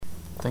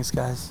Thanks,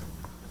 guys.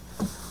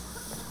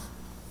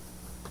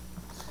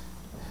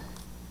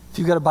 If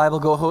you've got a Bible,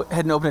 go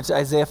ahead and open it to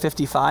Isaiah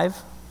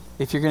 55.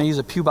 If you're going to use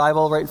a pew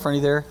Bible right in front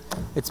of you there,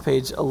 it's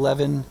page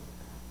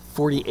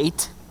 1148. I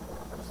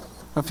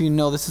don't know if you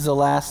know, this is the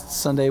last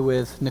Sunday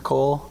with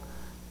Nicole,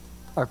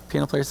 our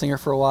piano player singer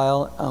for a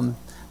while.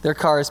 Their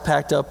car is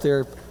packed up.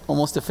 They're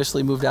almost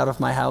officially moved out of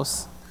my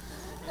house.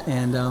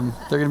 And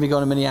they're going to be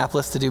going to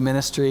Minneapolis to do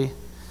ministry.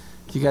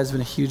 You guys have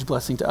been a huge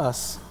blessing to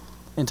us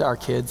and to our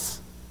kids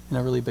in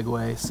a really big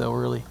way. So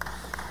we're really...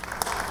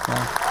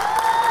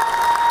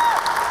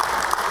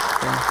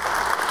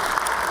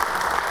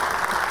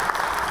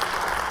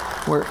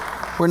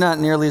 We're not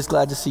nearly as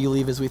glad to see you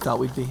leave as we thought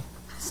we'd be.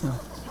 So,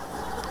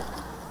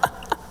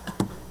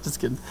 just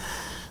kidding.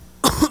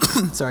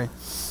 Sorry.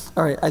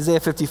 All right, Isaiah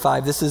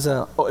 55. This is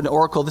an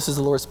oracle. This is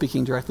the Lord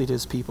speaking directly to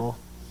his people.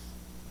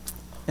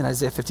 In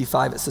Isaiah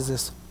 55, it says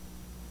this: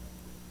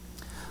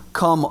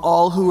 "Come,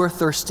 all who are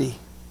thirsty.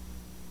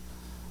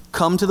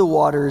 Come to the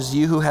waters,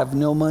 you who have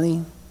no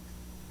money.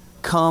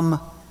 Come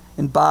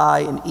and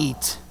buy and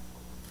eat.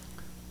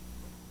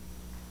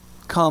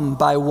 Come,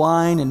 buy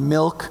wine and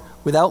milk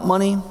without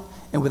money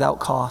and without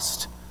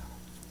cost.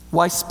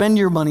 Why spend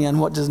your money on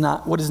what is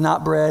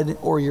not bread,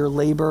 or your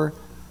labor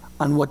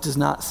on what does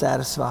not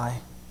satisfy?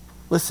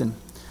 Listen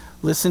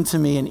to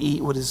me and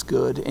eat what is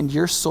good, and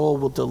your soul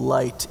will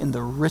delight in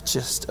the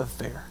richest of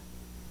fare.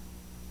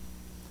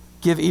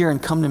 Give ear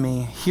and come to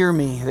me. Hear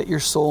me, that your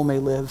soul may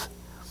live.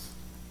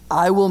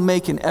 I will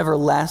make an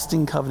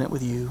everlasting covenant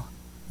with you,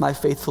 my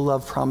faithful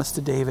love promised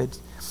to David.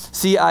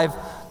 See, I've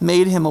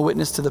made him a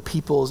witness to the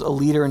peoples, a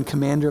leader and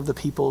commander of the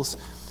peoples.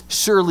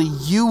 Surely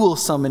you will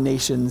summon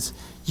nations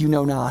you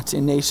know not,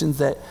 and nations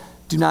that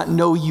do not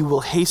know you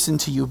will hasten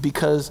to you,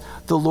 because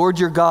the Lord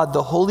your God,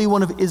 the Holy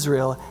One of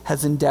Israel,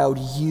 has endowed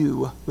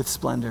you with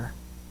splendor.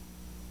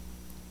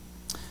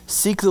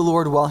 Seek the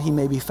Lord while he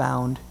may be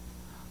found.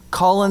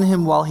 Call on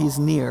him while he's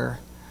near.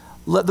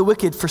 Let the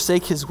wicked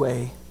forsake his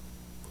way,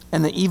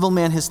 and the evil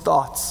man his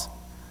thoughts.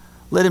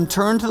 Let him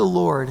turn to the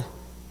Lord,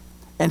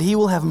 and he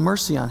will have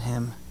mercy on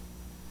him,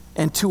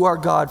 and to our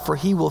God, for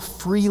he will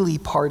freely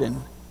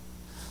pardon.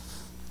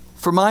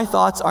 For my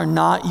thoughts are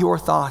not your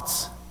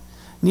thoughts,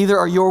 neither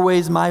are your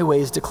ways my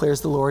ways, declares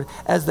the Lord.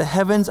 As the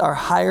heavens are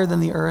higher than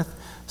the earth,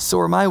 so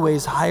are my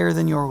ways higher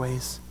than your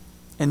ways,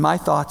 and my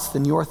thoughts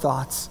than your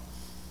thoughts.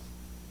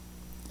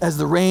 As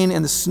the rain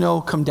and the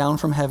snow come down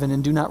from heaven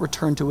and do not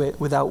return to it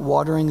without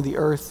watering the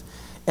earth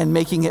and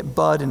making it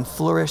bud and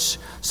flourish,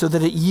 so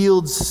that it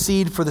yields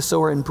seed for the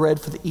sower and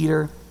bread for the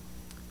eater,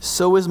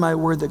 so is my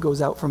word that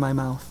goes out from my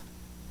mouth.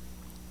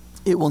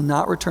 It will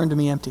not return to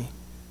me empty,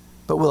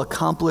 but will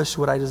accomplish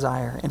what I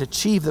desire and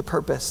achieve the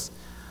purpose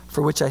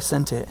for which I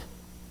sent it.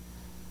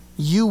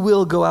 You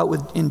will go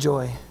out in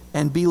joy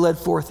and be led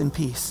forth in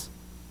peace.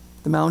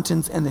 The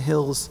mountains and the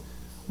hills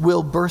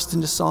will burst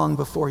into song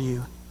before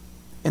you,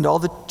 and all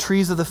the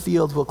trees of the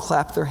field will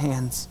clap their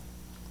hands.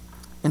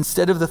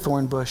 Instead of the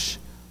thorn bush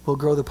will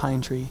grow the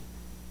pine tree,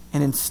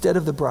 and instead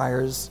of the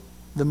briars,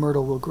 the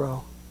myrtle will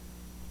grow.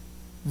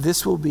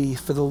 This will be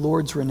for the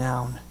Lord's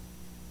renown,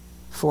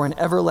 for an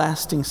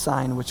everlasting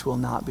sign which will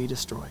not be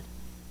destroyed."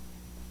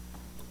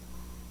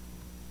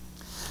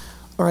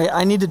 All right,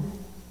 I need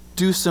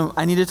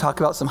to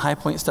talk about some high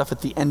point stuff at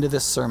the end of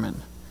this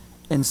sermon.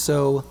 And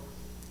so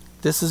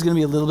this is going to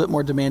be a little bit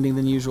more demanding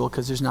than usual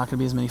because there's not going to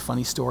be as many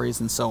funny stories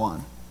and so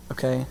on,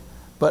 okay?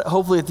 But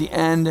hopefully at the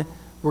end,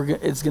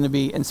 it's going to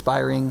be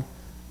inspiring,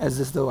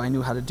 as though I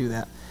knew how to do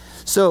that.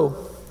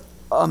 So,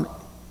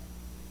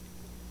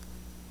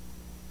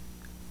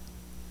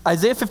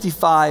 Isaiah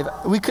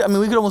 55, we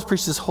could almost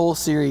preach this whole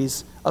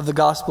series of the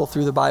gospel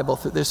through the Bible.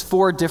 There's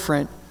 4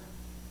 different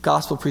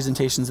gospel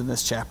presentations in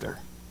this chapter,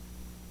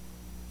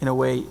 in a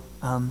way.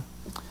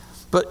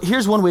 But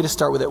here's one way to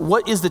start with it.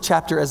 What is the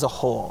chapter as a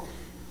whole?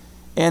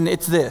 And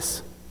it's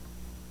this.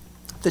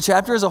 The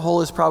chapter as a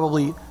whole is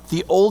probably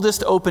the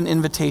oldest open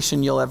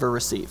invitation you'll ever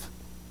receive.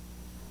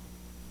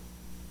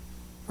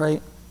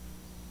 Right?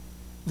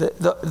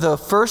 The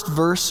first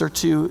verse or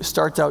 2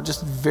 starts out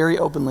just very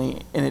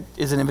openly, and it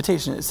is an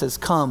invitation. It says,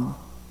 "Come,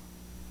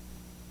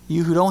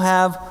 you who don't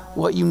have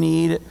what you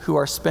need, who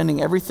are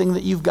spending everything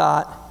that you've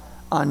got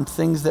on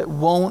things that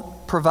won't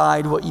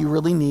provide what you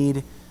really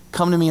need,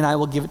 come to me and I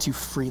will give it to you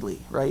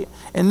freely," right?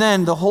 And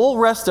then the whole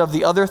rest of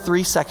the other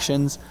 3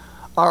 sections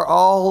are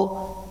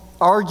all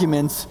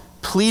arguments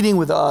pleading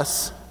with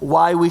us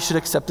why we should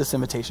accept this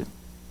invitation,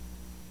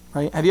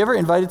 right? Have you ever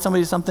invited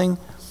somebody to something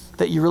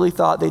that you really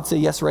thought they'd say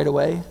yes right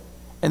away,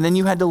 and then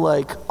you had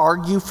to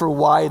argue for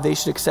why they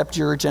should accept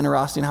your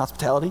generosity and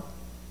hospitality,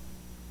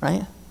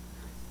 right?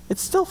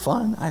 It's still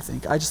fun, I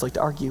think. I just like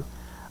to argue.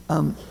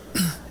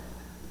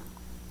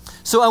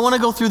 So I want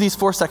to go through these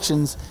 4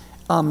 sections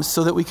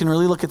so that we can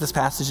really look at this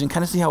passage and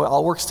kind of see how it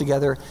all works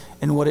together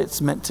and what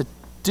it's meant to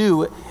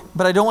do.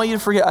 But I don't want you to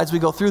forget, as we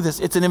go through this,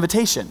 it's an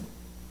invitation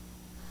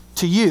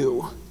to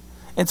you.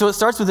 And so it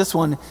starts with this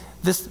one,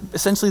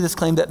 essentially this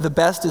claim that the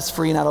best is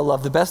free and out of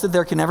love. The best that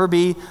there can ever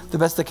be, the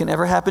best that can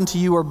ever happen to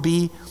you or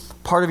be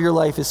part of your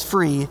life is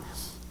free.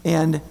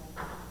 And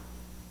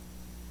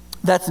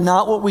That's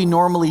not what we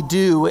normally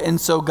do,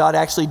 and so God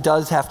actually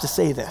does have to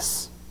say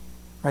this,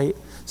 right?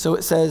 So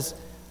it says,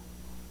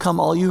 come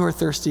all you who are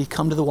thirsty,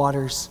 come to the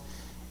waters,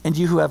 and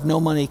you who have no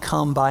money,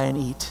 come buy and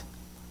eat.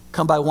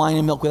 Come buy wine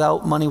and milk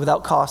without money,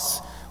 without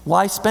costs.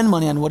 Why spend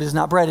money on what is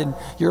not bread and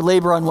your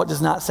labor on what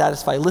does not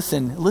satisfy?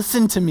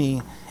 Listen to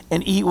me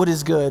and eat what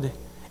is good,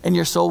 and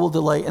your soul will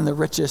delight in the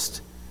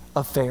richest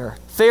of fare.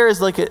 Fare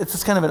is like, it's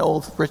just kind of an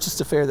old,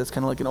 richest of fare, that's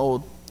kind of like an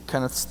old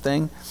kind of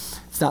thing.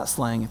 It's not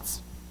slang,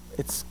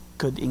 it's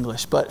good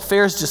English. But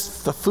fare is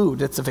just the food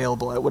that's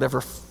available at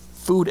whatever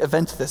food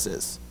event this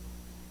is,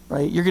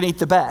 right? You're going to eat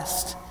the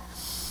best.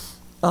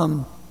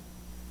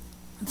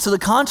 So the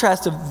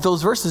contrast of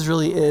those verses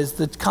really is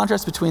the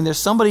contrast between there's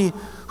somebody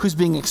who's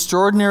being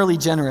extraordinarily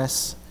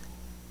generous,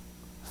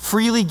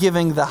 freely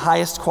giving the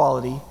highest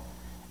quality,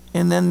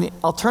 and then the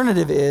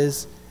alternative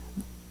is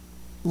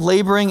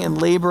laboring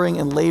and laboring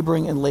and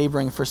laboring and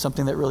laboring for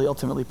something that really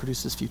ultimately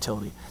produces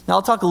futility. Now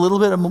I'll talk a little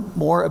bit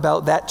more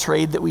about that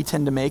trade that we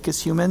tend to make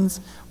as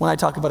humans when I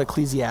talk about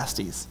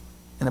Ecclesiastes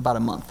in about a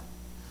month.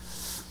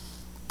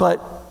 But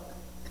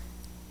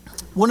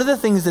one of the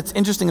things that's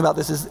interesting about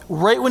this is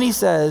right when he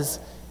says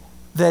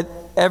that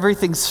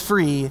everything's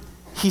free,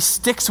 he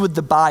sticks with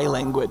the buy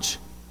language,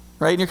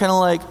 right? And you're kind of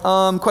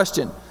like,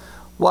 question,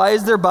 why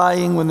is there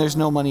buying when there's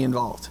no money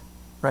involved,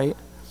 right?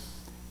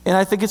 And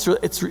I think it's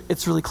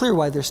really clear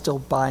why they're still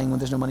buying when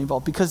there's no money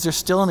involved, because there's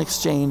still an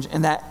exchange,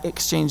 and that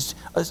exchange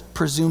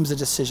presumes a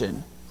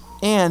decision,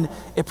 and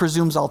it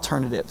presumes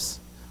alternatives.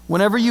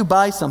 Whenever you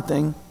buy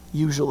something,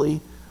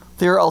 usually,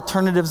 there are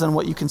alternatives on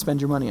what you can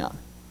spend your money on.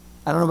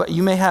 I don't know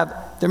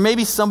about, there may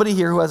be somebody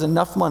here who has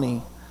enough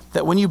money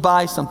that when you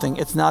buy something,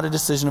 it's not a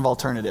decision of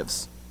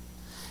alternatives.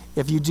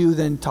 If you do,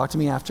 then talk to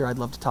me after. I'd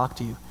love to talk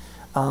to you.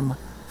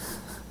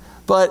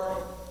 But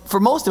for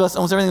most of us,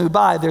 almost everything we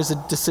buy, there's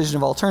a decision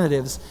of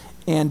alternatives,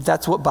 and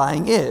that's what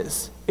buying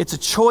is. It's a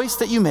choice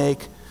that you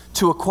make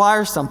to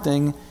acquire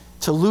something,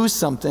 to lose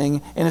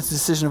something, and it's a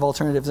decision of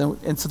alternatives.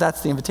 And so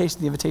that's the invitation.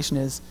 The invitation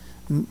is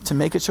to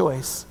make a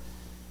choice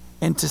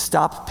and to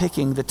stop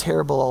picking the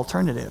terrible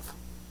alternative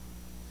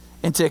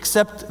and to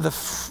accept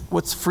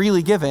what's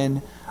freely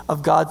given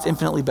of God's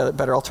infinitely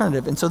better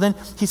alternative. And so then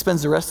he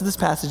spends the rest of this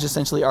passage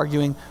essentially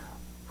arguing,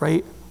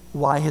 right,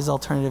 why his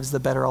alternative is the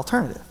better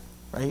alternative,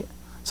 right?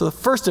 So the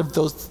first of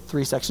those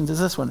three sections is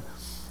this one,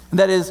 and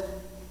that is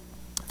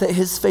that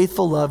his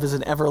faithful love is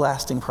an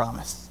everlasting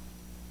promise.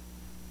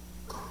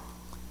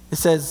 It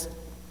says,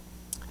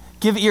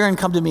 give ear and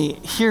come to me,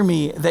 hear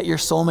me, that your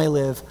soul may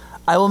live.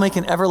 I will make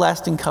an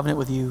everlasting covenant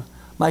with you,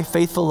 my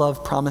faithful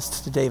love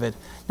promised to David.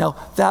 Now,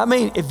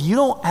 if you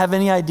don't have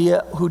any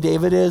idea who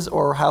David is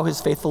or how his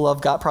faithful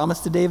love got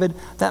promised to David,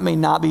 that may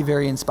not be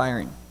very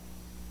inspiring,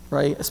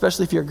 right?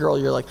 Especially if you're a girl,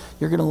 you're like,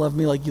 you're going to love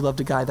me like you loved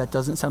a guy. That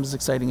doesn't sound as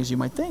exciting as you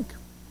might think,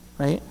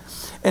 right?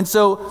 And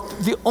so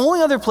the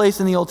only other place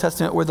in the Old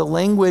Testament where the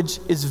language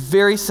is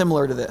very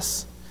similar to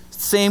this,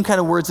 same kind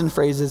of words and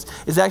phrases,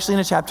 is actually in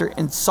a chapter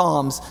in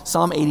Psalm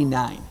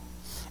 89.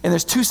 And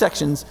there's two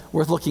sections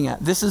worth looking at.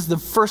 This is the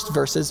first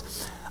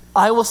verses.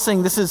 I will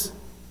sing, this is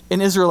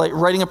an Israelite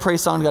writing a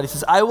praise song to God. He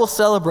says, I will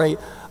celebrate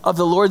of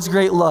the Lord's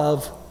great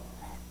love.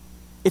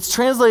 It's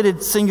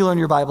translated singular in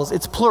your Bibles.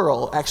 It's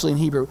plural, actually, in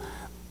Hebrew.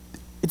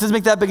 It doesn't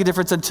make that big a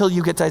difference until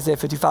you get to Isaiah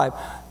 55.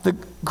 The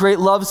great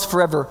love's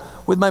forever.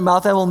 With my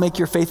mouth I will make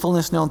your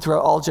faithfulness known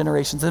throughout all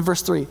generations. And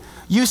verse 3,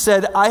 you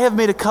said, I have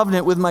made a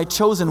covenant with my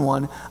chosen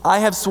one. I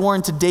have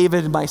sworn to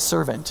David, my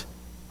servant.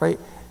 Right?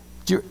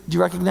 Do you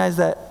recognize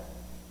that?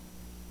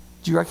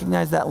 Do you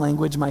recognize that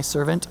language, my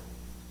servant?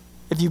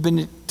 If you've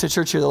been to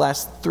church here the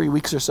last 3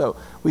 weeks or so,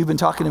 we've been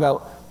talking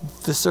about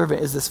the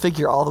servant is this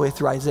figure all the way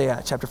through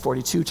Isaiah, chapter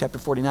 42, chapter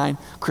 49,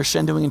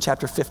 crescendoing in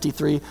chapter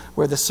 53,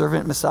 where the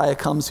servant Messiah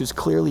comes, who's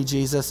clearly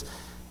Jesus,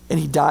 and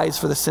he dies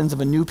for the sins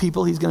of a new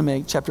people he's going to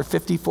make. Chapter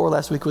 54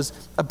 last week was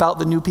about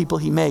the new people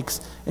he makes,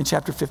 and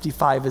chapter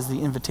 55 is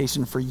the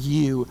invitation for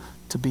you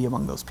to be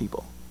among those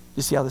people.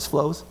 You see how this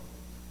flows?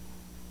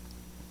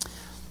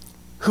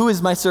 Who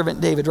is my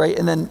servant David, right?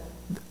 And then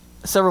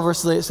several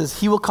verses later it says,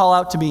 he will call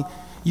out to me,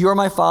 you are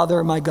my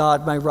Father, my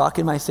God, my rock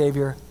and my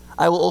Savior.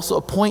 I will also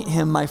appoint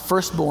him my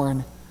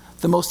firstborn,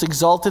 the most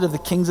exalted of the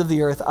kings of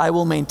the earth. I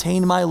will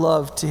maintain my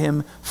love to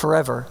him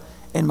forever,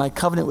 and my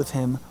covenant with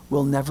him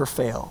will never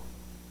fail.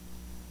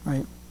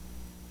 Right?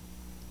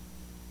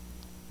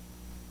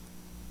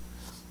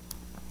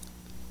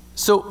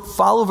 So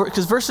follow,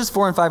 because verses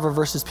 4 and 5 are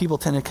verses people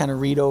tend to kind of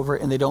read over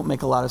and they don't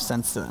make a lot of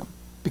sense to them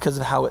because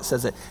of how it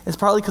says it. It's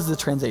probably because of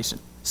the translation.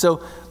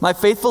 So, my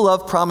faithful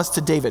love promised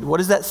to David. What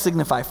does that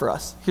signify for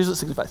us? Here's what it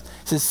signifies.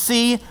 It says,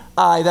 see,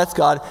 I, that's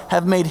God,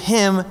 have made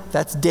him,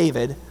 that's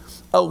David,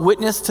 a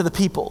witness to the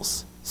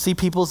peoples. See,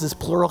 peoples is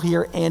plural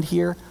here and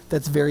here.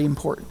 That's very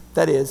important.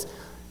 That is,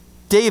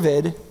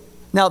 David,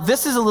 now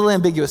this is a little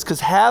ambiguous because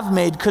have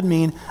made could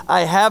mean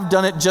I have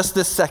done it just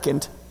this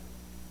second,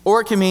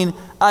 or it can mean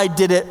I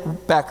did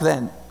it back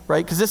then,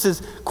 right? Because this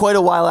is quite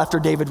a while after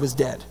David was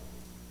dead,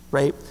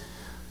 right?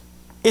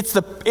 It's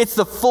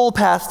the full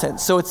past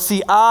tense. So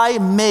I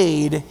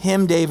made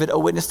him, David, a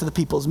witness to the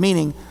peoples,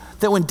 meaning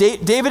that when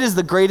David is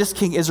the greatest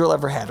king Israel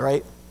ever had,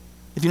 right?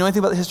 If you know anything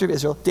about the history of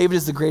Israel, David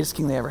is the greatest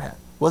king they ever had.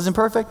 Wasn't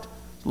perfect,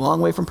 a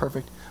long way from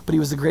perfect, but he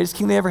was the greatest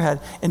king they ever had,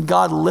 and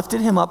God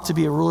lifted him up to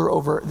be a ruler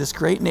over this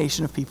great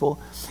nation of people.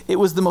 It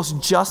was the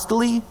most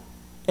justly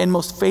and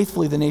most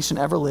faithfully the nation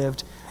ever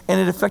lived, and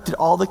it affected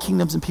all the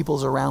kingdoms and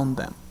peoples around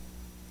them.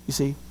 You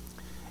see?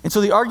 And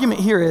so the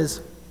argument here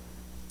is,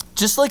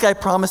 just like I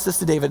promised this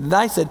to David, and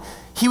I said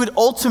he would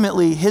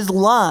ultimately, his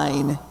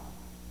line,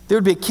 there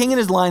would be a king in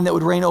his line that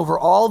would reign over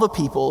all the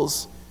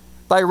peoples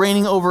by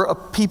reigning over a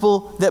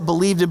people that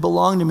believed and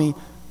belonged to me,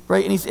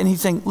 right? And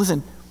he's saying,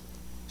 listen,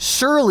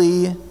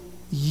 surely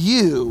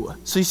you,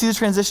 so you see the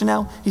transition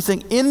now? He's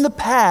saying, in the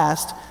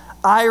past,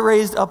 I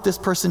raised up this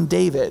person,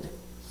 David,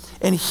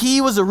 and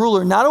he was a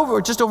ruler,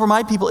 not just over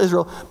my people,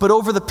 Israel, but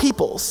over the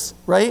peoples,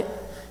 right?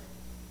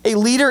 A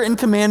leader and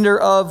commander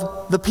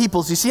of the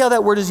peoples. You see how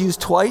that word is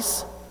used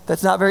twice?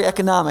 That's not very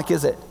economic,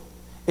 is it?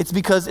 It's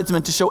because it's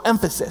meant to show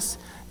emphasis.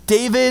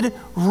 David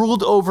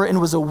ruled over and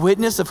was a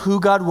witness of who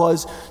God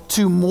was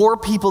to more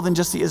people than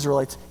just the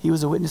Israelites. He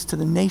was a witness to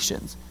the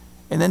nations.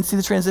 And then see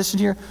the transition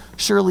here?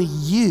 Surely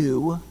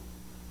you,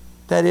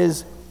 that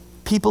is,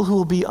 people who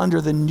will be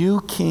under the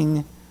new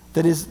king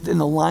that is in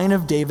the line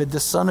of David, the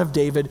son of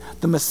David,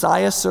 the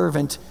Messiah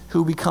servant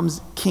who becomes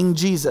King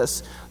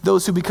Jesus,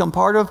 those who become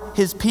part of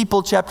his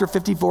people, chapter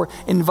 54,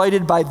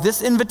 invited by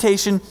this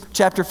invitation,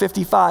 chapter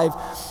 55,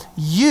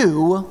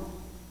 you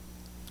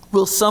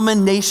will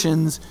summon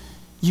nations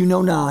you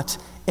know not,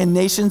 and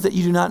nations that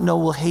you do not know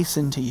will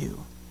hasten to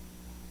you.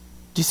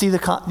 Do you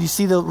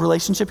see the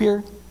relationship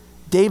here?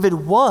 David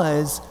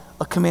was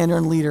a commander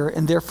and leader,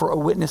 and therefore a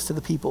witness to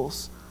the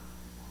peoples.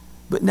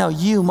 But now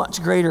you,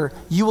 much greater,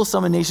 you will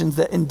summon nations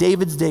that in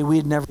David's day we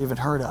had never even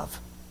heard of.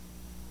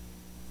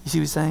 You see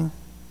what he's saying?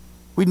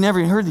 We'd never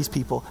even heard of these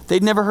people.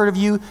 They'd never heard of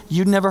you.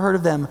 You'd never heard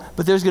of them.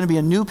 But there's going to be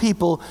a new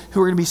people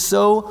who are going to be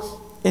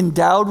so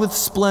endowed with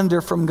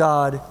splendor from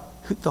God,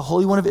 the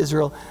Holy One of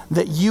Israel,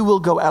 that you will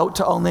go out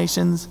to all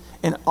nations,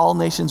 and all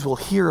nations will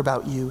hear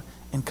about you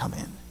and come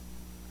in.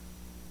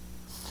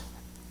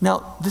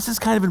 Now, this is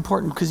kind of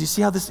important because you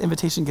see how this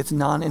invitation gets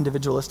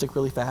non-individualistic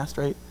really fast,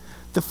 right?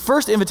 The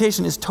first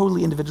invitation is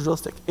totally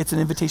individualistic. It's an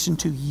invitation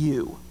to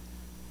you,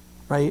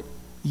 right?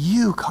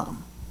 You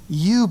come.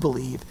 You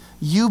believe.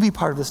 You be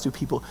part of this new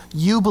people.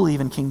 You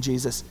believe in King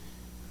Jesus,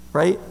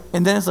 right?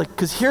 And then it's like,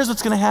 because here's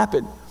what's going to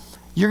happen.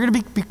 You're going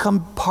to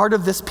become part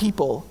of this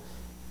people,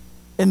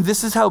 and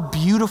this is how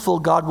beautiful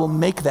God will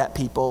make that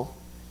people.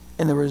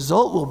 And the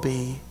result will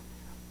be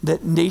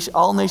that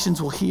all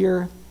nations will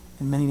hear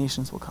and many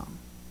nations will come.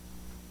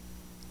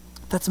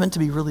 That's meant to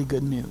be really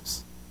good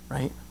news,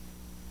 right?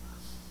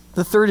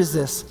 The third is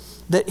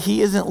this, that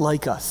he isn't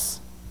like us.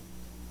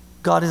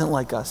 God isn't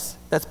like us.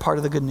 That's part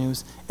of the good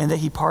news, and that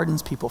he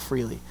pardons people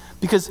freely.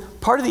 Because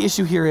part of the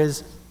issue here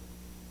is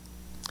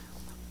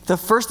the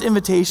first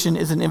invitation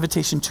is an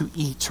invitation to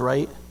eat,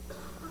 right?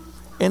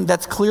 And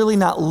that's clearly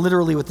not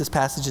literally what this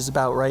passage is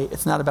about, right?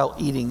 It's not about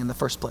eating in the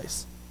first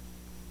place,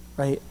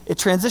 right? It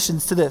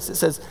transitions to this. It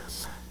says,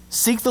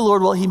 seek the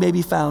Lord while he may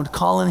be found,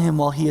 call on him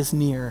while he is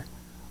near.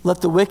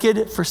 Let the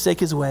wicked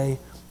forsake his way,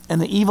 and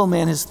the evil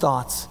man his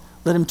thoughts.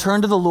 Let him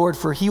turn to the Lord,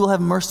 for he will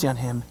have mercy on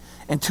him,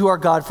 and to our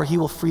God, for he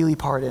will freely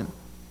pardon.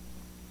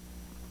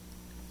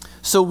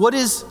 So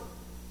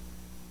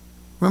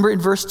remember in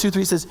verse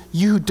 2-3 it says,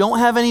 you who don't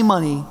have any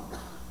money,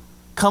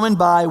 come and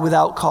buy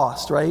without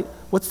cost, right?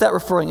 What's that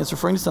referring? It's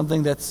referring to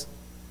something that's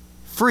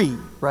free,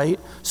 right?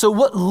 So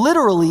what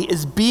literally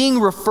is being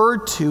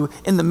referred to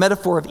in the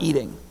metaphor of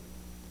eating,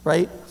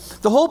 right?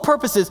 The whole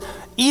purpose is,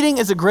 eating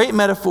is a great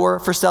metaphor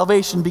for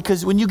salvation,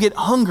 because when you get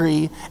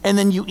hungry and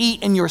then you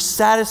eat and you're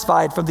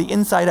satisfied from the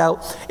inside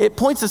out, it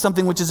points to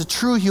something which is a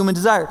true human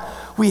desire.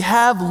 We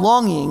have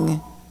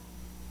longing.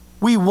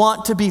 We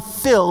want to be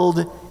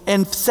filled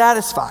and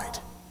satisfied,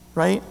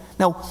 right?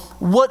 Now,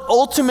 what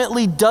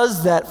ultimately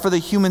does that for the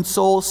human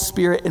soul,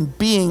 spirit, and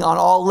being on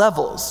all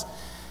levels?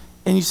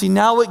 And you see,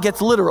 now it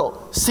gets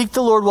literal. Seek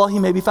the Lord while he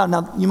may be found.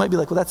 Now, you might be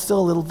like, well, that's still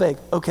a little vague.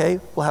 Okay,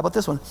 well, how about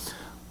this one?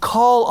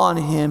 Call on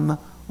him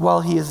while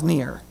he is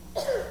near.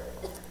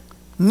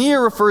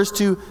 Near refers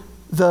to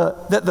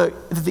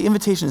that the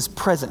invitation is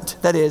present.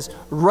 That is,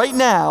 right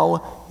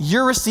now,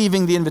 you're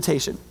receiving the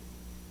invitation.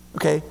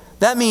 Okay?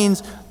 That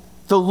means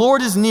the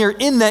Lord is near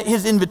in that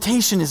his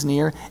invitation is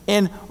near,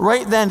 and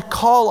right then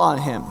call on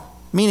him,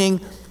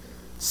 meaning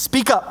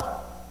speak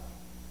up.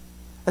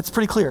 That's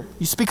pretty clear.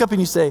 You speak up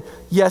and you say,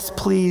 yes,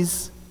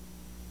 please,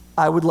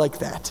 I would like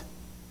that.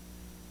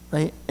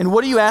 Right? And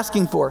what are you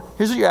asking for?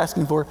 Here's what you're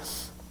asking for.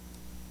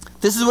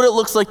 This is what it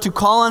looks like to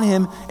call on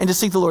him and to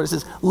seek the Lord. It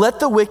says, let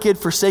the wicked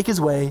forsake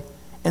his way,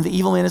 and the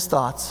evil man his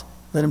thoughts.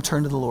 Let him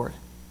turn to the Lord.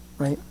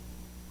 Right?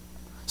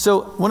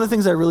 So one of the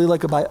things I really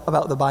like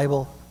about the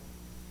Bible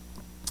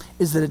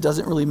is that it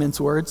doesn't really mince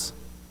words.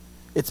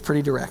 It's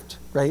pretty direct,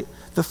 right?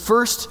 The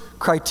first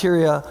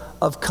criteria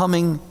of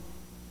coming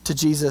to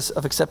Jesus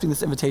of accepting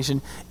this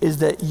invitation is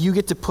that you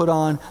get to put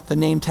on the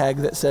name tag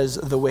that says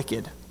the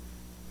wicked.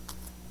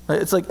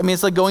 Right? It's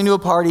like going to a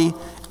party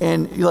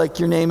and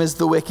your name is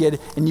the wicked,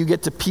 and you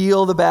get to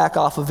peel the back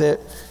off of it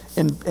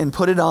and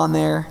put it on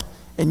there,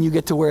 and you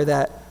get to wear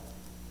that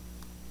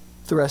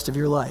the rest of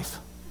your life.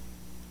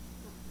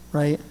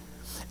 Right?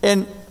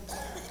 And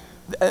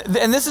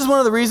this is one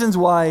of the reasons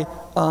why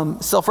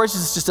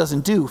self-righteousness just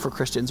doesn't do for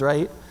Christians,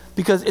 right?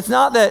 Because it's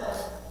not that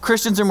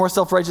Christians are more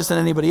self-righteous than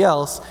anybody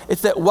else.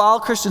 It's that while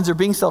Christians are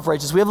being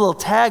self-righteous, we have a little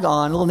tag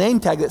on, a little name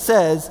tag that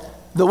says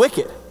the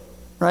wicked,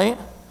 right?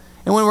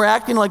 And when we're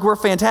acting like we're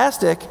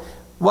fantastic,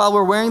 while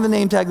we're wearing the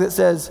name tag that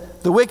says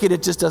the wicked,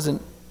 it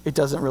doesn't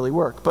really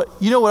work. But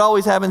you know what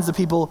always happens to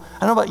people?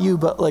 I don't know about you,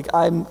 but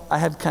I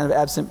have kind of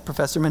absent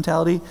professor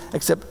mentality,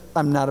 except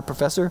I'm not a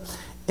professor.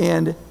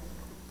 And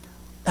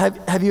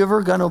have you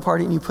ever gone to a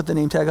party and you put the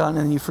name tag on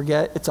and then you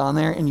forget it's on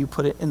there and you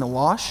put it in the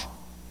wash?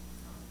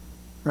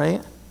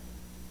 Right?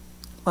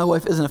 My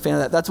wife isn't a fan of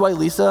that. That's why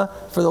Lisa,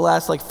 for the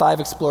last 5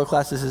 Explore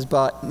classes, has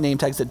bought name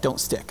tags that don't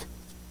stick.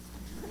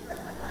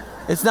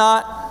 It's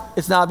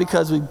not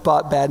because we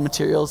bought bad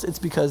materials. It's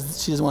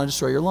because she doesn't want to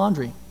destroy your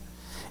laundry.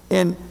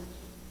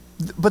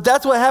 But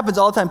that's what happens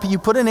all the time. You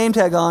put a name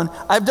tag on.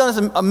 I've done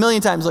this a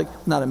million times,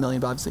 not a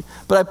million, obviously,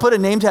 but I put a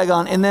name tag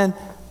on, and then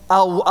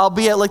I'll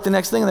be at the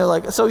next thing, and they're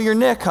like, "So you're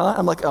Nick, huh?"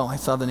 I'm like, "Oh, I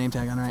saw the name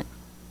tag on, right?"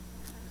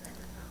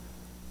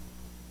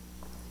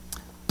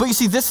 But you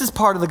see, this is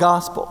part of the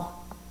gospel.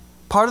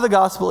 Part of the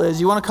gospel is,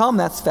 you want to come?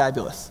 That's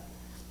fabulous.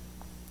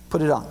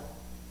 Put it on.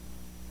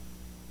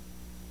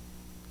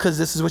 Because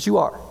this is what you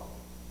are.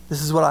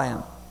 This is what I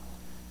am.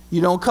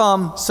 You don't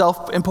come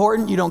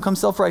self-important. You don't come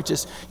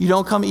self-righteous. You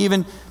don't come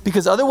even,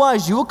 because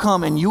otherwise you will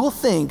come and you will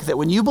think that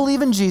when you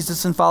believe in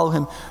Jesus and follow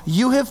him,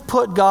 you have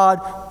put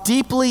God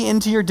deeply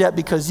into your debt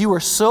because you are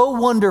so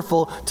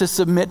wonderful to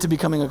submit to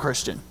becoming a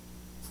Christian.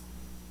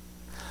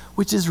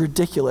 Which is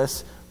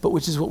ridiculous, but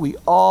which is what we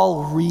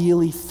all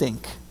really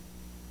think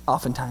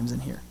oftentimes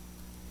in here.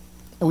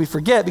 And we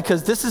forget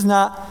because this is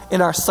not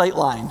in our sight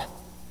line.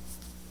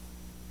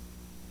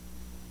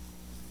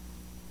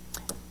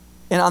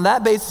 And on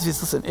that basis,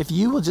 listen, if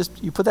you will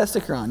you put that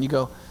sticker on, you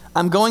go,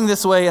 I'm going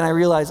this way and I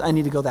realize I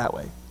need to go that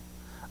way.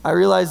 I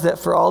realize that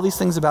for all these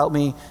things about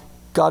me,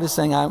 God is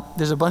saying,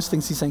 there's a bunch of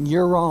things he's saying,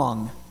 you're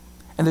wrong.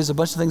 And there's a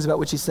bunch of things about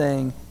which he's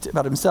saying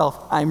about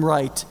himself, I'm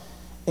right.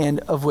 And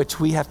of which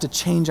we have to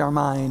change our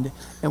mind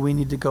and we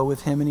need to go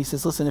with him. And he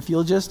says, listen, if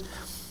you'll just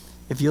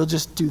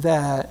do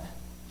that,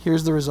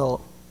 here's the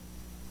result.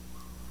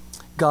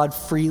 God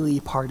freely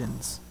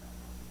pardons.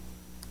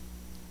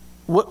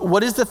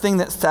 What is the thing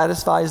that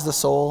satisfies the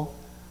soul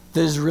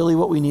that is really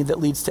what we need that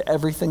leads to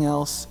everything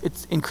else?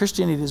 In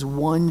Christianity, it is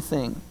one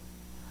thing.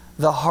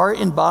 The heart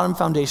and bottom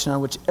foundation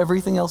on which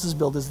everything else is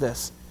built is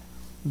this: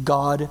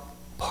 God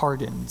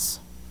pardons.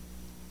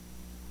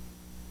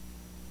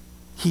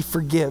 He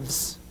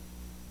forgives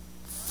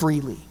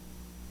freely.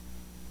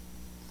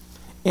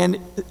 And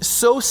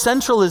so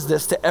central is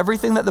this to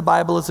everything that the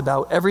Bible is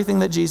about, everything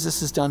that Jesus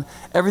has done,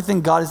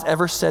 everything God has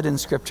ever said in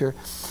Scripture,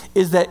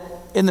 is that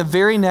in the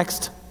very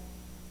next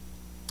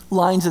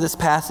lines of this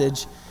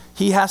passage,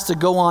 he has to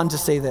go on to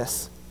say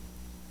this: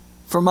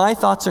 "For my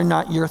thoughts are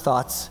not your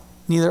thoughts,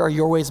 neither are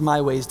your ways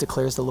my ways,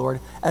 declares the Lord.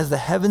 As the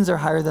heavens are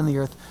higher than the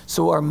earth,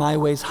 so are my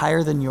ways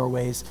higher than your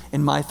ways,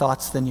 and my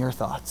thoughts than your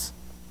thoughts."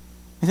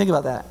 You think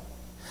about that.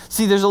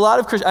 See, there's a lot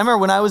of Christians. I remember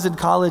when I was in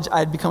college, I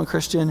had become a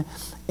Christian,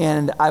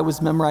 and I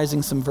was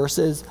memorizing some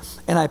verses,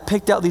 and I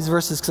picked out these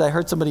verses because I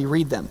heard somebody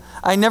read them.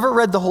 I never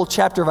read the whole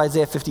chapter of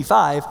Isaiah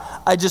 55.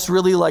 I just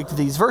really liked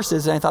these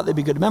verses, and I thought they'd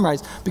be good to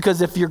memorize.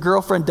 Because if your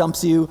girlfriend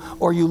dumps you,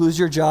 or you lose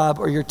your job,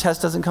 or your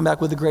test doesn't come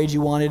back with the grade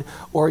you wanted,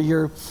 or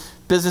your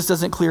business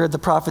doesn't clear the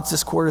profits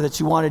this quarter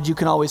that you wanted, you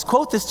can always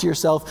quote this to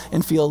yourself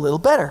and feel a little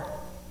better,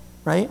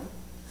 right?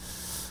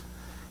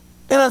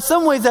 And in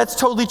some ways that's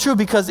totally true,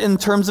 because in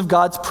terms of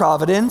God's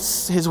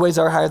providence, his ways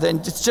are higher than,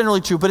 it's generally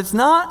true, but it's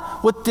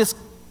not what this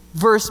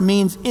verse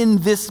means in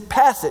this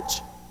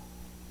passage.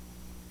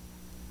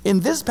 In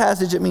this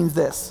passage it means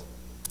this: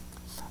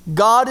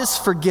 God is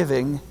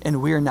forgiving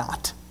and we're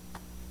not.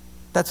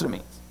 That's what it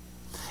means.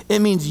 It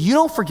means you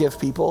don't forgive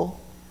people,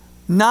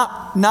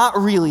 not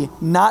really,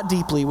 not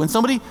deeply. When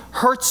somebody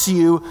hurts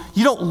you,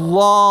 you don't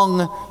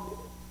long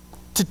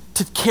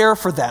to care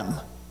for them.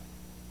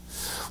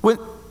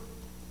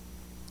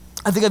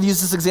 I think I've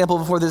used this example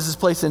before. There's this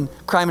place in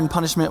Crime and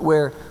Punishment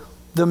where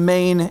the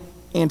main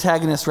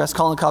antagonist,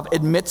 Raskolnikov,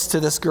 admits to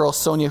this girl,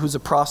 Sonia, who's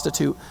a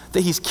prostitute, that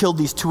he's killed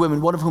these 2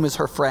 women, one of whom is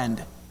her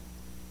friend.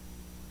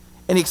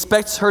 And he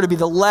expects her to be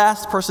the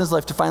last person in his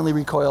life to finally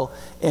recoil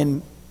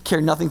and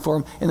care nothing for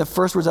him. And the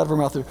first words out of her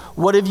mouth are,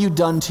 "What have you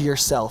done to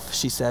yourself?"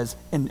 she says,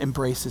 and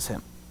embraces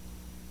him.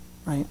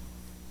 Right?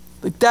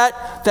 Like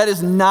that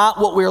is not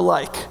what we're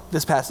like,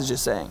 this passage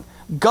is saying.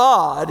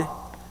 God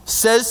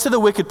says to the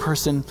wicked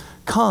person,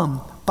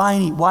 "Come, buy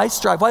and eat? Why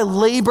strive? Why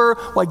labor?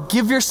 Why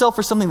give yourself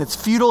for something that's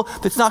futile,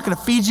 that's not going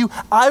to feed you?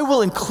 I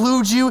will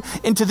include you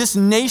into this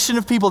nation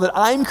of people that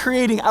I'm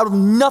creating out of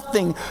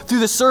nothing through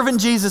the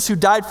servant Jesus who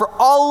died for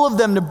all of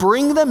them to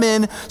bring them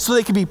in so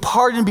they could be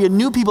part and be a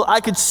new people.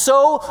 I could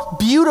so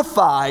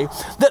beautify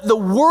that the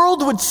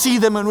world would see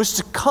them and wish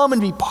to come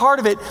and be part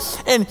of it.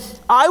 And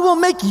I will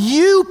make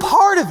you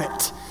part of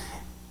it.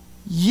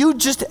 You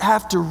just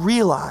have to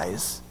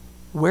realize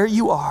where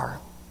you are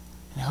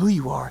and who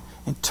you are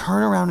and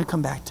turn around and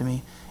come back to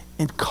me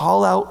and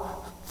call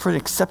out for an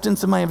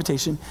acceptance of my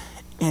invitation,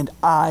 and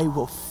I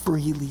will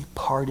freely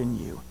pardon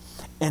you.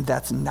 And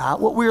that's not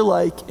what we're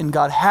like. And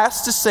God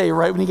has to say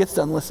right when he gets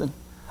done, listen,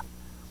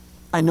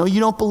 I know you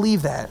don't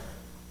believe that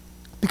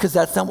because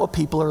that's not what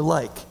people are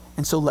like.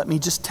 And so let me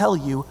just tell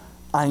you,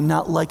 I'm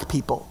not like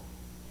people.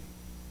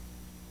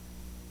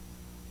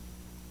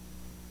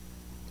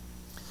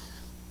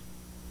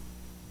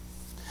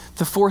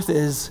 The fourth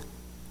is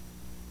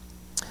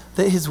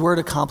that his word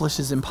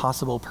accomplishes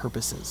impossible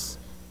purposes.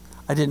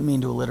 I didn't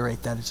mean to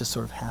alliterate that. It just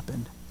sort of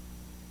happened.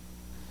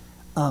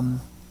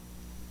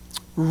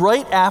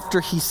 Right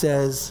after he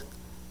says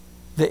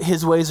that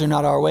his ways are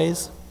not our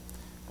ways,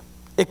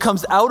 it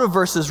comes out of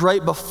verses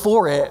right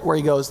before it where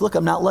he goes, look,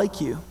 I'm not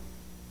like you.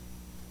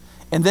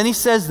 And then he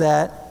says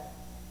that,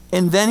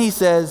 and then he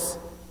says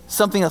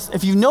something else.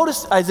 If you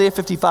notice Isaiah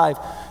 55,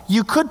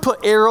 you could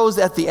put arrows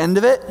at the end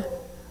of it,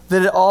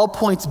 that it all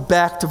points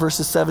back to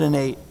verses 7 and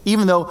 8,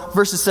 even though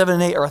verses 7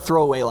 and 8 are a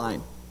throwaway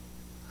line.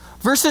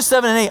 Verses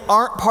 7 and 8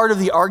 aren't part of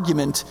the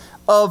argument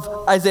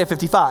of Isaiah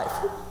 55.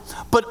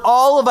 But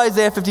all of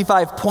Isaiah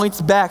 55 points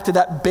back to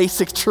that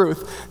basic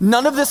truth.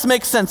 None of this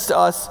makes sense to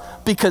us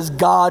because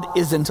God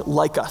isn't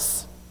like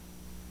us.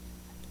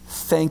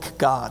 Thank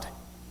God.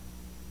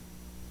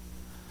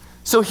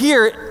 So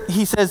here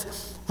he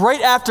says,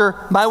 right after,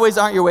 my ways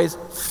aren't your ways,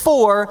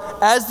 for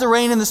as the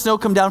rain and the snow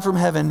come down from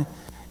heaven,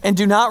 and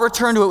do not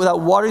return to it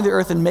without watering the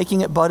earth and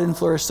making it bud and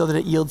flourish so that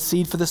it yields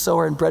seed for the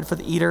sower and bread for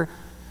the eater,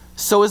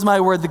 so is my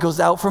word that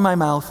goes out from my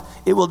mouth.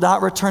 It will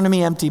not return to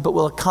me empty, but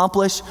will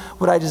accomplish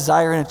what I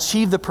desire and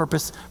achieve the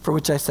purpose for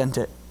which I sent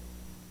it.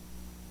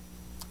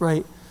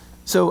 Right?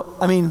 So,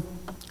 I mean,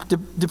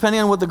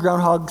 depending on what the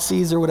groundhog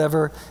sees or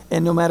whatever,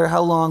 and no matter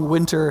how long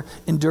winter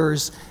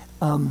endures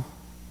in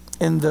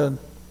the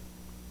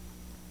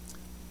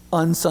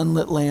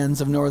unsunlit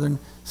lands of northern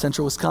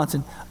central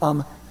Wisconsin,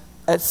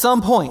 at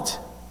some point,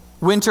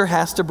 winter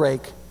has to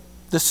break,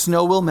 the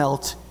snow will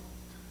melt,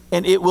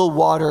 and it will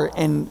water,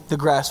 and the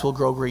grass will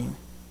grow green.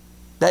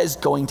 That is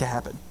going to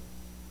happen.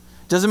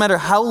 Doesn't matter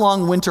how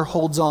long winter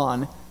holds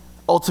on,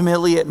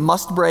 ultimately it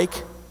must break,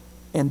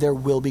 and there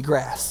will be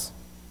grass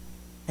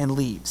and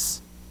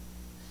leaves.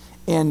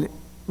 And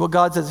what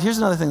God says, here's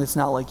another thing that's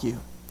not like you.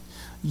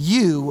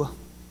 You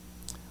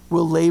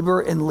will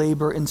labor and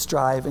labor and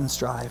strive and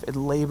strive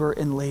and labor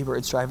and labor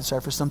and strive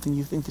for something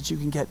you think that you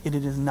can get, and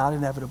it is not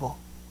inevitable.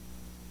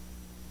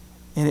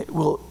 And it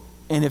will,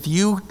 and if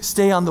you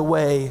stay on the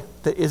way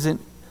that isn't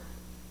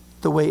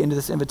the way into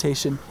this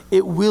invitation,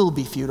 it will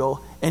be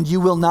futile, and you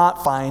will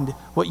not find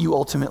what you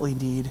ultimately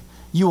need.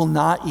 You will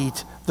not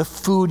eat the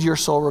food your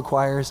soul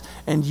requires,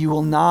 and you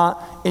will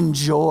not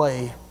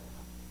enjoy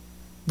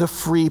the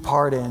free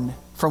pardon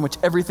from which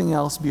everything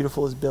else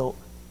beautiful is built.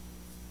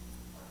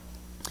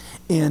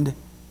 And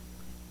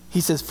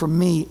he says, for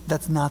me,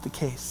 that's not the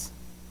case.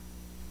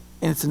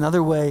 And it's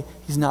another way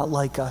he's not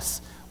like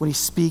us. When he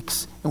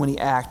speaks and when he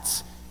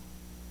acts,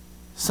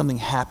 something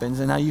happens.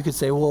 And now you could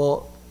say,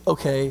 well,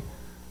 okay,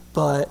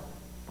 but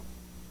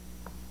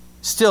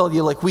still,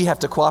 you're like, we have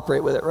to cooperate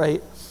with it,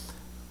 right?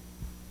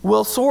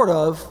 Well, sort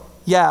of,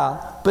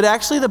 yeah. But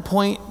actually the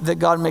point that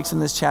God makes in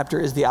this chapter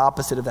is the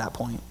opposite of that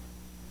point.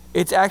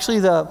 It's actually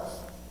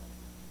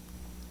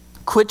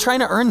quit trying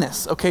to earn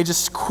this, okay?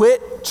 Just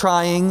quit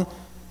trying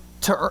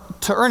to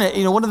earn it.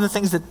 You know, one of the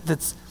things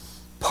that's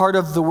part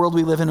of the world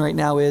we live in right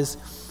now is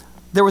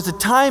there was a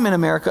time in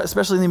America,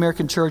 especially in the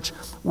American church,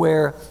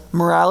 where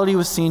morality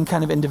was seen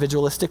kind of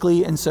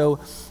individualistically. And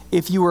so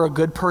if you were a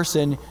good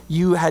person,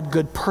 you had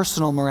good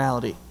personal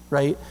morality,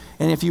 right?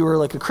 And if you were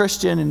like a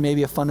Christian and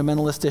maybe a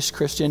fundamentalist-ish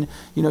Christian,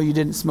 you know, you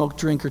didn't smoke,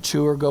 drink, or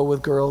chew or go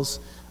with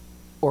girls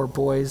or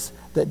boys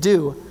that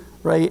do,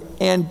 right?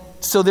 And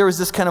so there was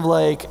this kind of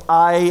like,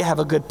 I have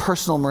a good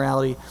personal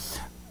morality.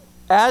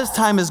 As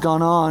time has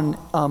gone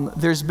on,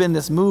 there's been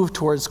this move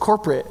towards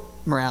corporate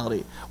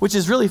morality, which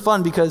is really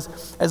fun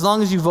because as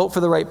long as you vote for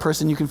the right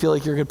person, you can feel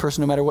like you're a good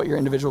person no matter what your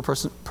individual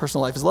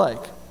personal life is like.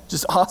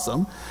 Just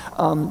awesome.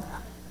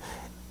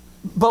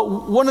 But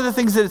one of the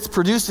things that it's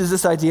produced is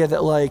this idea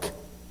that like,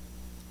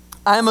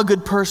 I'm a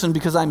good person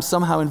because I'm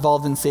somehow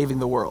involved in saving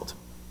the world,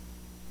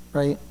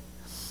 right?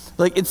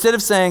 Like instead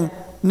of saying,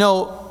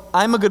 no,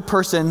 I'm a good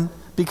person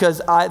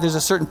because there's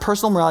a certain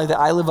personal morality that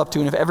I live up to,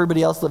 and if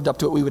everybody else lived up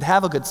to it, we would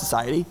have a good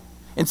society.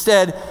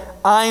 Instead,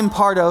 I'm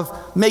part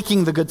of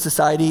making the good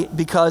society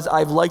because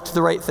I've liked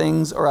the right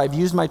things, or I've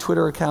used my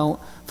Twitter account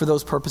for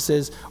those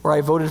purposes, or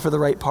I voted for the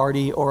right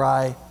party, or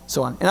I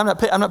so on. And I'm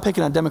not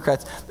picking on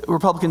Democrats.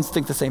 Republicans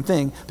think the same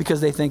thing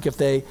because they think if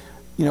they,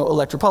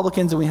 elect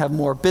Republicans and we have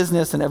more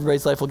business and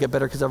everybody's life will get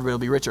better because everybody will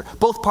be richer.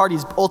 Both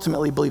parties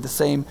ultimately believe the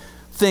same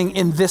thing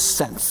in this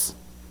sense,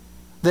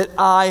 that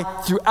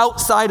through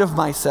outside of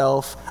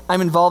myself,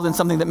 I'm involved in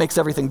something that makes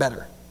everything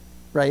better,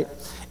 right?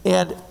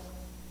 And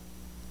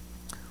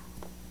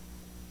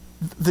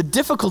the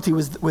difficulty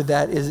with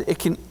that is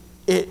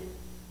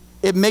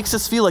it makes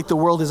us feel like the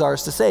world is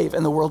ours to save,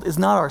 and the world is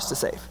not ours to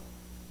save.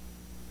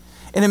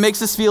 And it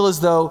makes us feel as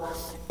though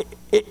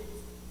it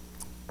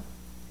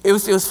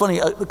was funny.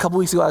 A couple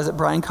weeks ago, I was at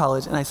Bryan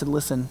College, and I said,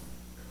 listen,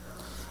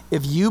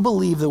 if you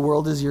believe the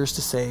world is yours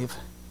to save,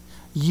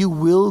 you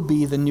will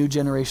be the new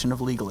generation of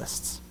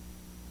legalists.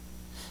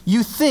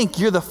 You think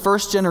you're the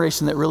first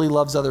generation that really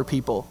loves other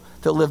people,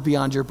 that live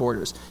beyond your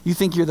borders. You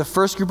think you're the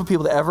first group of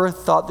people that ever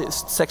thought that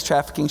sex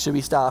trafficking should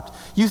be stopped.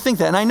 You think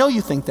that, and I know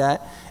you think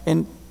that,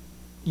 and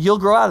you'll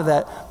grow out of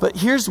that. But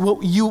here's what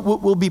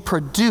will be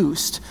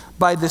produced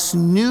by this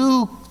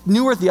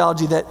newer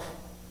theology that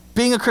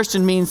being a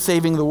Christian means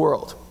saving the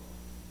world.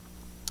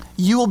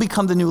 You will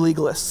become the new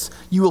legalists.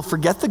 You will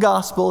forget the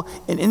gospel,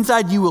 and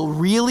inside you will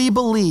really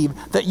believe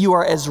that you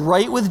are as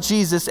right with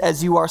Jesus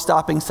as you are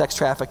stopping sex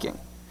trafficking.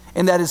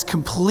 And that is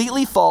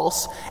completely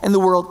false, and the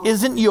world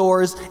isn't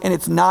yours, and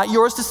it's not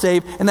yours to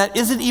save, and that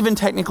isn't even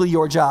technically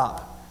your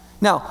job.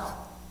 Now,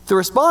 the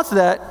response to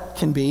that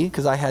can be,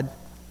 because of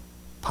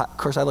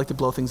course I like to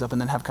blow things up and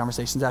then have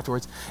conversations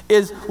afterwards,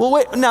 is, well,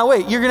 wait,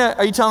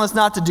 are you telling us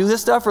not to do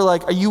this stuff? Or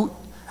like, here's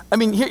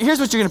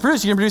what you're going to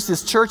produce. You're going to produce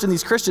this church and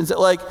these Christians that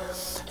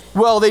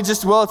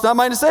it's not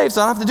mine to save,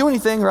 so I don't have to do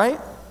anything, right?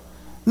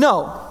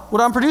 No. What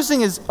I want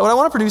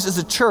to produce is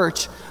a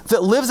church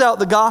that lives out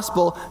the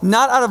gospel,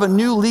 not out of a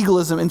new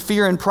legalism and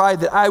fear and pride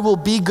that I will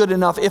be good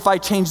enough if I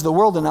change the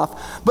world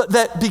enough, but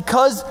that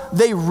because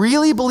they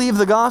really believe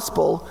the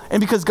gospel and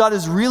because God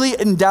has really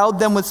endowed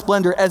them with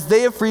splendor, as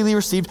they have freely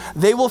received,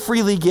 they will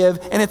freely give,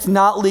 and it's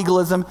not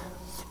legalism.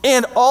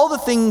 And all the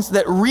things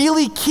that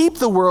really keep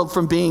the world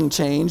from being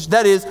changed,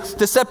 that is,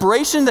 the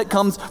separation that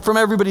comes from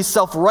everybody's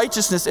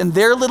self-righteousness and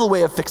their little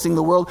way of fixing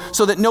the world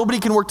so that nobody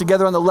can work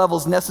together on the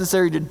levels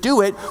necessary to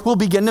do it, will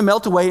begin to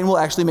melt away and will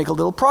actually make a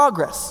little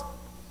progress.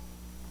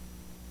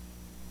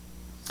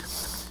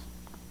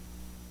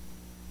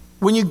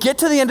 When you get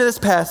to the end of this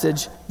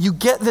passage, you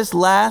get this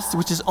last,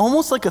 which is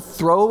almost like a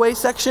throwaway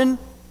section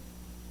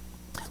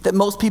that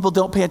most people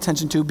don't pay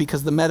attention to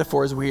because the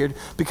metaphor is weird,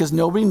 because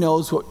nobody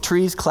knows what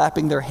trees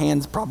clapping their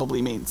hands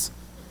probably means.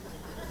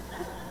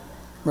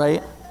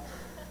 Right?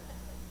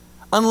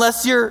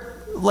 Unless you're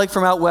like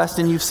from out west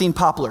and you've seen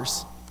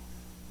poplars.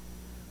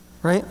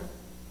 Right?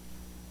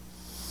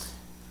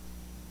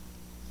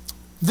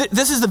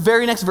 This is the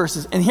very next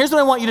verses. And here's what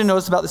I want you to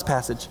notice about this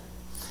passage.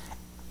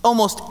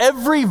 Almost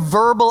every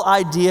verbal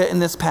idea in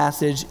this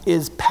passage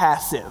is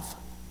passive.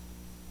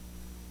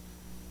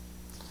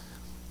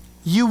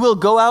 You will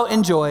go out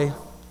in joy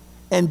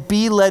and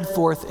be led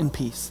forth in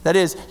peace. That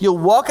is, you'll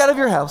walk out of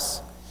your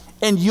house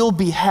and you'll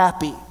be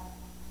happy.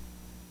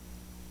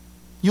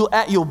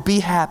 You'll be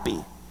happy.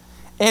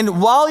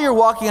 And while you're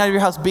walking out of your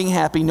house being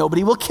happy,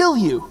 nobody will kill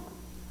you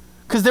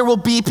because there will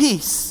be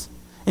peace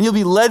and you'll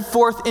be led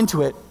forth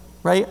into it,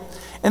 right?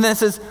 And then it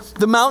says,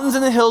 the mountains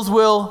and the hills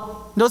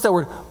will, notice that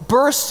word,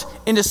 burst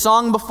into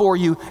song before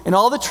you, and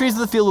all the trees of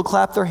the field will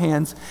clap their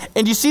hands.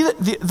 And you see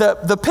that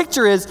the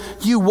picture is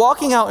you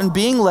walking out and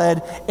being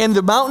led, and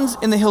the mountains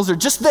and the hills are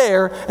just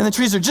there, and the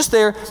trees are just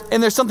there,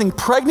 and there's something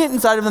pregnant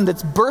inside of them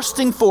that's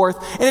bursting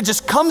forth, and it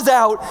just comes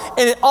out,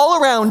 and it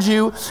all around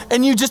you,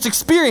 and you just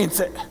experience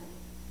it,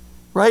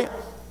 right?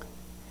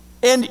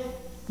 And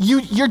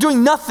you're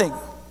doing nothing.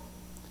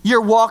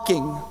 You're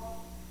walking.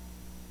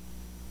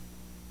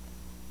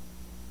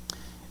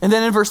 And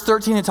then in verse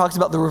 13, it talks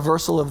about the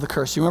reversal of the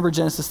curse. You remember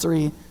Genesis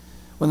 3,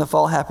 when the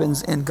fall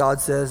happens and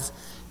God says,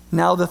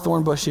 now the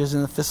thorn bushes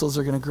and the thistles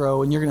are going to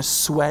grow, and you're going to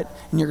sweat,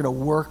 and you're going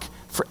to work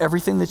for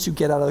everything that you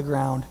get out of the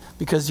ground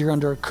because you're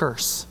under a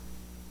curse,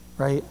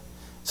 right?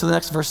 So the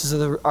next verses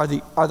are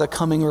the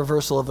coming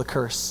reversal of the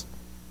curse.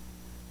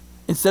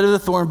 Instead of the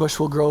thorn bush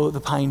will grow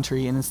the pine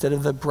tree, and instead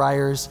of the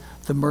briars,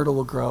 the myrtle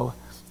will grow,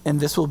 and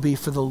this will be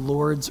for the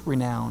Lord's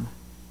renown.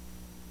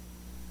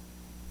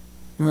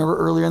 Remember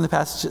earlier in the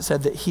passage it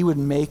said that he would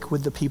make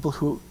with the people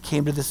who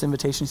came to this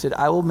invitation, he said,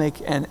 I will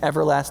make an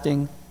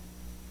everlasting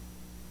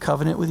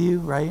covenant with you,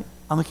 right?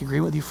 I'll make an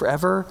agreement with you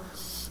forever,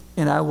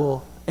 and I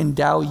will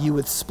endow you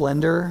with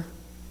splendor.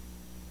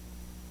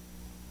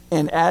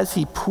 And as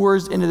he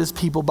pours into this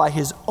people by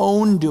his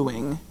own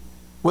doing,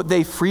 what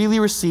they freely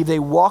receive, they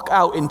walk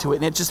out into it,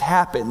 and it just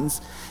happens.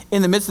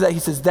 In the midst of that, he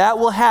says, that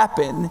will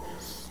happen,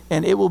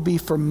 and it will be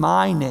for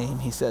my name,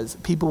 he says.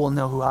 People will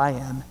know who I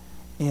am,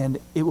 and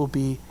it will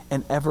be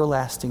an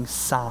everlasting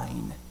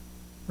sign,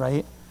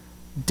 right?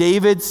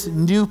 David's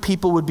new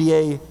people would be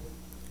a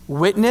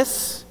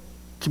witness,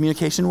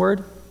 communication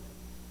word.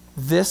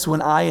 This,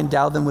 when I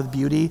endow them with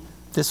beauty,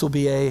 this will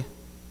be a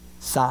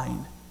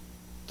sign,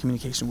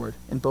 communication word.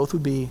 And both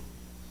would be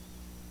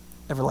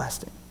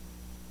everlasting.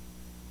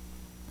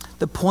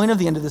 The point of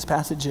the end of this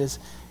passage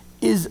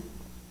is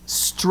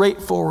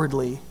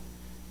straightforwardly,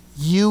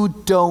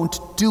 you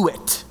don't do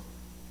it.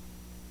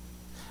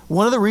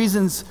 One of the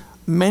reasons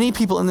many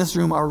people in this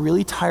room are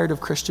really tired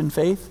of Christian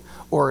faith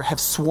or have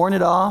sworn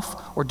it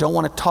off or don't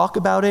want to talk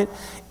about it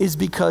is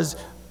because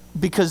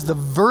the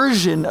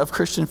version of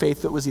Christian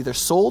faith that was either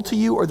sold to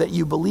you or that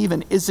you believe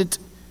in isn't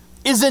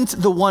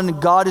the one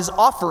God is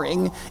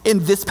offering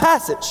in this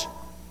passage.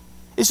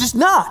 It's just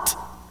not.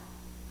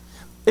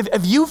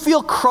 If you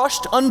feel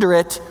crushed under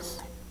it,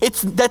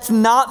 that's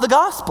not the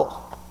gospel.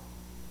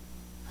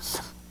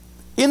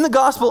 In the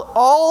gospel,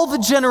 all the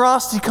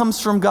generosity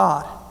comes from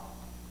God.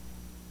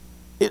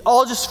 It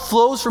all just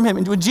flows from him.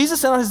 And when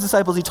Jesus sent out his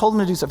disciples, he told them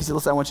to do stuff. He said,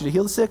 listen, I want you to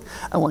heal the sick.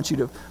 I want you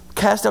to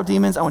cast out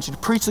demons. I want you to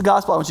preach the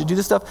gospel. I want you to do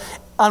this stuff.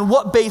 On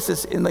what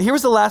basis? Here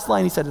was the last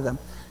line he said to them.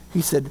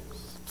 He said,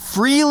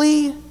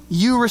 freely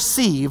you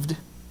received,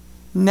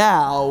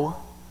 now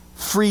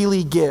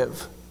freely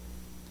give.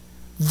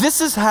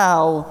 This is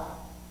how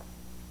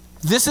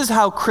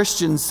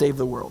Christians save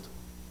the world.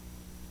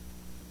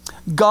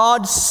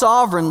 God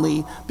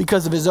sovereignly,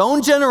 because of his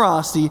own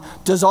generosity,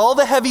 does all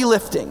the heavy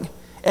lifting,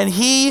 and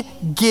he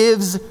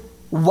gives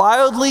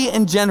wildly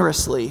and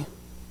generously.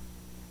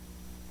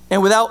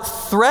 And without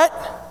threat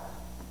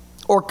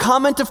or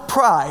comment of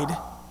pride,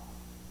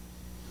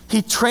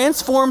 he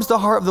transforms the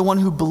heart of the one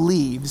who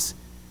believes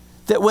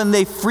that when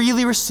they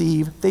freely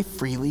receive, they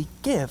freely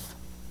give.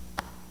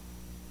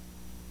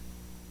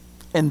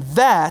 And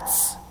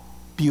that's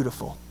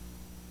beautiful.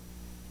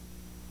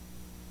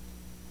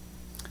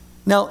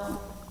 Now,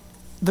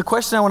 the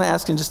question I want to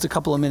ask in just a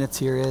couple of minutes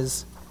here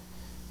is,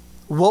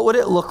 what would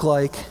it look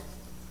like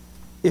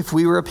if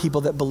we were a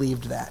people that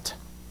believed that?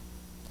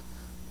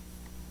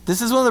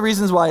 This is one of the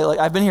reasons why,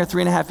 I've been here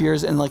 3.5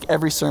 years and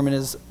every sermon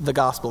is the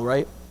gospel,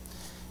 right?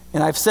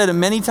 And I've said it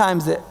many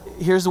times that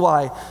here's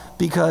why.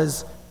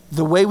 Because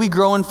the way we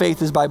grow in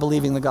faith is by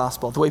believing the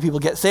gospel. The way people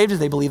get saved is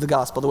they believe the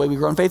gospel. The way we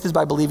grow in faith is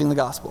by believing the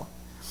gospel.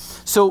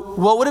 So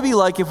what would it be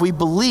like if we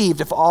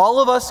believed, if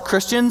all of us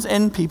Christians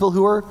and people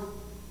who are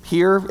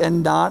here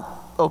and not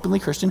openly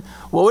Christian,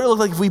 what would it look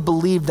like if we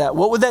believed that?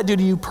 What would that do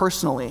to you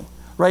personally,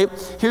 right?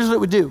 Here's what it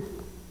would do.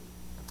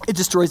 It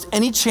destroys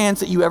any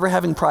chance that you ever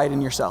having pride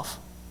in yourself.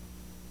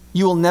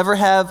 You won't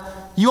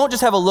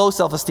just have a low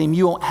self-esteem,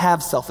 you won't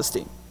have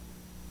self-esteem,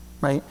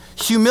 right?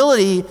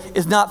 Humility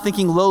is not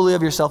thinking lowly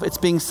of yourself, it's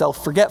being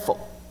self-forgetful.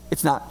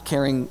 It's not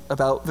caring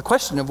about the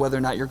question of whether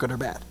or not you're good or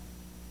bad.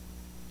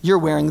 You're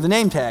wearing the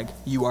name tag,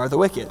 you are the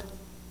wicked.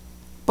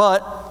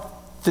 But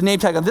the name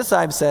tag on this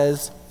side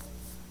says,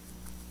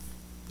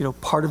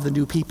 part of the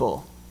new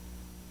people.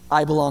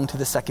 I belong to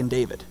the second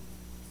David.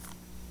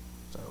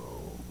 So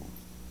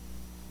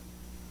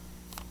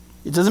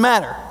it doesn't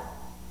matter.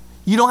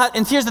 You don't have,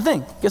 and here's the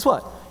thing, guess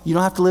what? You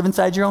don't have to live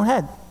inside your own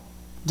head.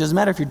 It doesn't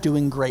matter if you're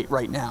doing great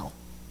right now.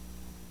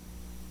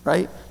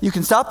 Right? You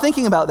can stop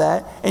thinking about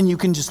that and you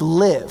can just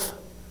live.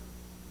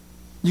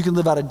 You can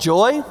live out of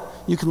joy.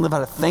 You can live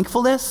out of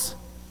thankfulness.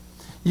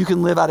 You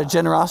can live out of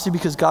generosity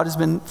because God has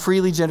been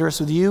freely generous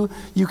with you.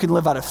 You can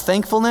live out of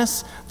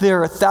thankfulness. There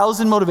are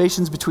 1,000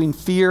 motivations between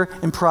fear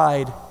and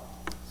pride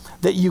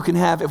that you can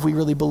have if we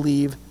really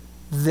believe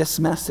this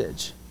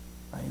message.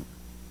 Right?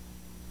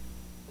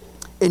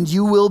 And we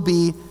will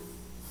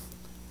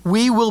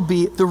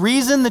be, the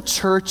reason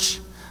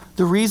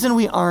the reason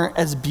we aren't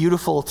as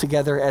beautiful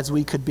together as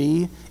we could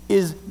be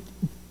is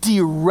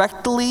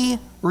directly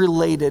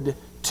related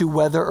to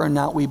whether or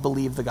not we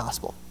believe the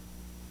gospel.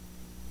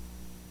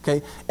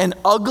 Okay? An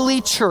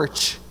ugly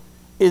church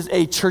is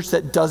a church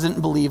that doesn't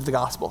believe the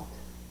gospel.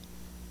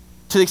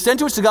 To the extent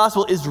to which the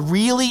gospel is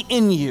really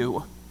in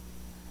you,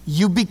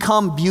 you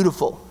become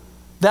beautiful.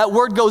 That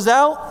word goes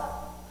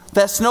out,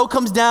 that snow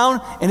comes down,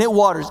 and it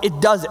waters.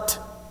 It does it.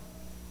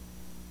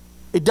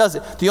 It does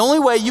it. The only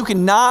way you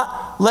can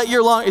not let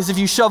your lawn is if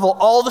you shovel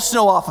all the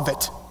snow off of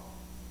it.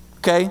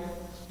 Okay?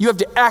 You have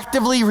to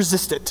actively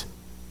resist it.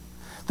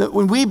 That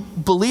when we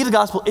believe the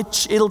gospel,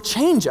 it'll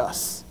change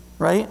us,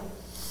 right?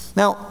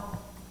 Now,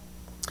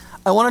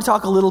 I want to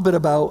talk a little bit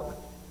about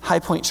High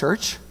Point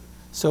Church.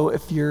 So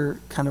if you're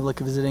kind of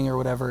visiting or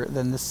whatever,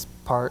 then this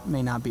part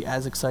may not be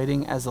as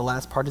exciting as the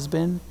last part has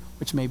been,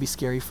 which may be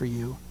scary for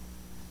you.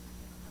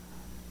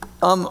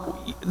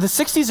 The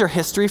 60s are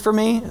history for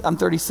me. I'm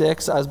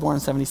 36. I was born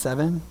in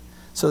 77.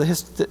 So the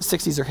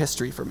 60s are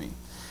history for me.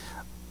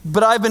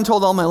 But I've been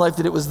told all my life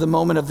that it was the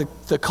moment of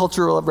the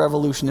cultural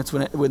revolution. It's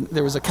when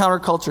there was a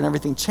counterculture and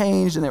everything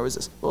changed and there was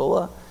this,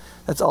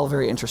 that's all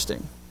very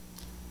interesting.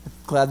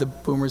 Glad the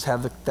boomers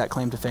have that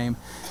claim to fame.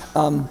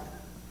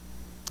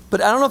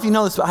 But I don't know if you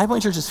know this, but High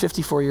Point Church is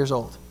 54 years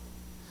old.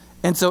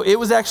 And so it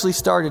was actually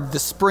started the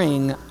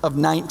spring of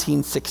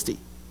 1960.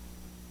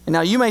 And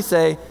now you may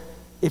say,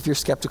 if you're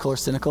skeptical or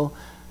cynical,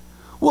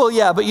 well,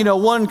 yeah, but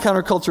one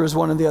counterculture is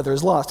one and the other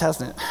is lost,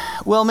 hasn't it?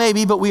 Well,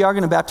 maybe, but we are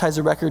going to baptize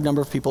a record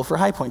number of people for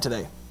High Point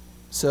today.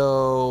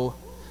 So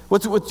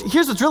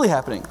here's what's really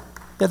happening.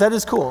 Yeah, that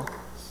is cool.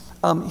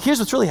 Here's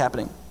what's really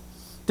happening.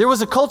 There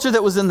was a culture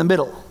that was in the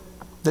middle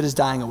that is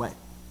dying away.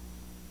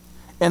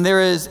 And there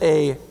is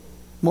a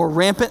more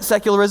rampant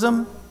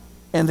secularism,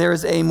 and there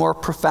is a more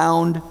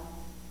profound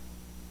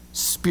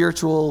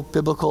spiritual,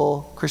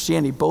 biblical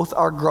Christianity. Both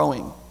are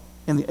growing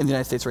in the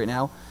United States right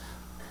now,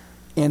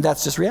 and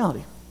that's just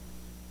reality.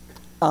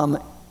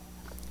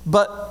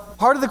 But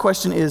part of the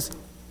question is,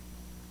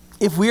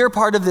 if we are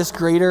part of this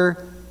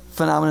greater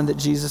phenomenon that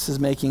Jesus is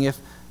making,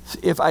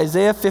 if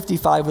Isaiah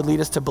 55 would lead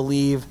us to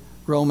believe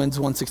Romans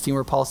 1:16,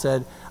 where Paul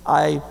said,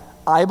 I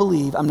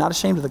believe, I'm not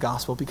ashamed of the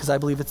gospel, because I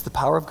believe it's the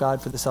power of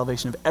God for the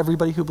salvation of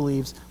everybody who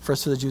believes,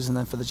 first for the Jews and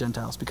then for the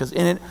Gentiles, because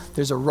in it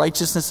there's a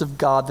righteousness of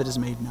God that is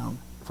made known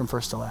from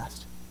first to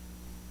last.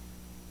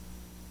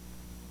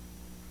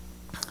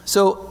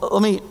 So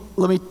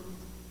let me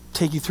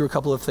take you through a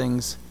couple of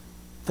things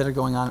that are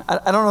going on.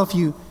 I don't know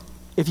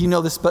if you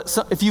know this, but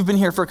if you've been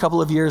here for a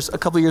couple of years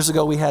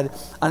ago, we had,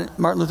 on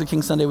Martin Luther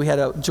King Sunday, we had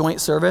a joint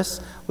service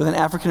with an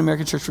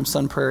African-American church from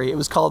Sun Prairie. It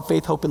was called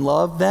Faith, Hope, and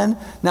Love then.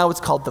 Now it's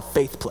called The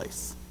Faith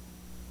Place.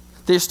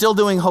 They're still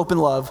doing Hope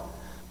and Love,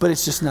 but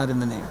it's just not in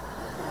the name.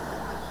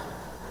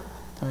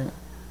 Right?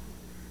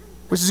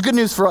 Which is good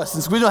news for us,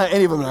 since we don't have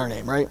any of them in our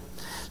name, right?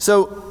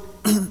 So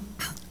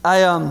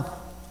I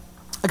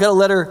got a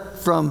letter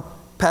from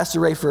Pastor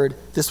Rayford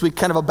this week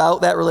kind of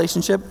about that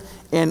relationship.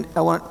 And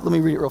let me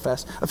read it real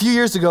fast. A few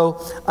years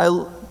ago, I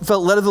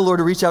felt led of the Lord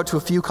to reach out to a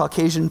few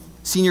Caucasian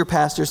senior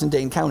pastors in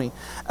Dane County.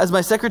 As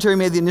my secretary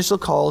made the initial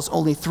calls,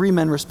 only 3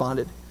 men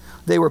responded.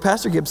 They were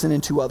Pastor Gibson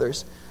and 2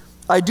 others.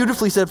 I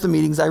dutifully set up the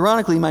meetings.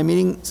 Ironically, my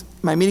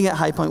meeting at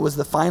High Point was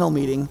the final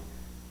meeting.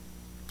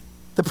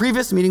 The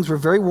previous meetings were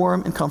very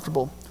warm and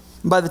comfortable.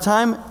 And by the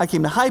time I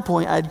came to High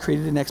Point, I had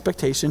created an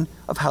expectation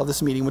of how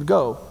this meeting would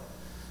go.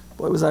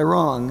 Boy, was I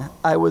wrong.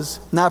 I was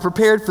not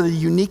prepared for the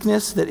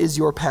uniqueness that is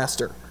your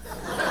pastor.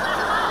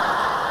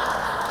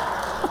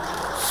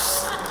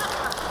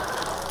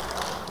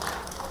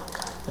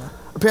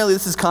 Apparently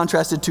this is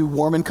contrasted to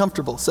warm and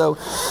comfortable. So,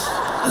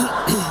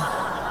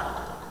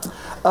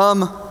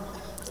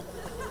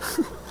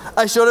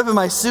 I showed up in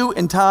my suit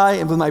and tie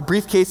and with my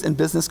briefcase and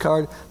business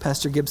card.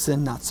 Pastor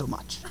Gibson, not so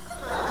much.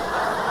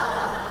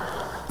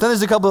 Then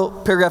there's a couple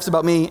paragraphs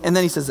about me, and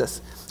then he says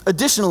this.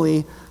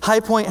 Additionally, High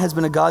Point has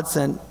been a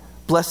godsend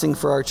blessing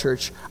for our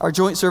church. Our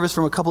joint service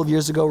from a couple of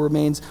years ago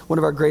remains one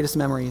of our greatest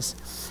memories.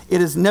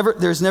 There's never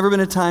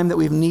been a time that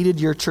we've needed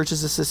your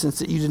church's assistance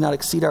that you did not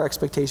exceed our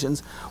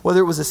expectations,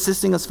 whether it was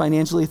assisting us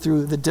financially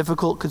through the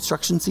difficult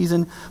construction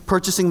season,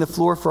 purchasing the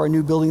floor for our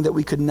new building that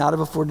we could not have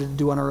afforded to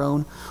do on our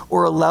own,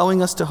 or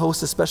allowing us to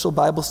host a special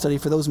Bible study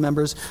for those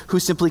members who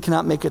simply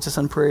cannot make it to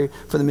Sun Prairie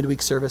for the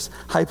midweek service.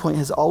 High Point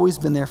has always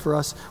been there for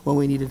us when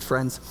we needed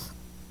friends.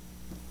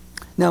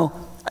 Now,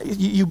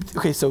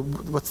 okay, so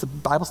what's the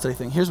Bible study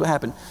thing? Here's what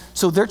happened.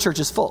 So their church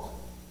is full,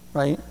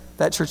 right?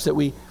 That church that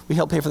we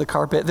help pay for the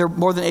carpet, they're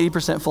more than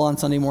 80% full on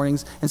Sunday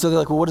mornings. And so they're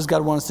like, well, what does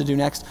God want us to do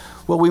next?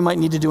 Well, we might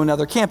need to do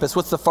another campus.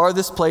 What's the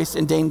farthest place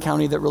in Dane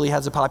County that really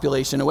has a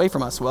population away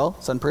from us? Well,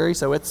 Sun Prairie,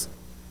 so it's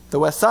the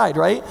west side,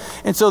 right?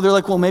 And so they're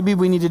like, well, maybe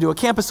we need to do a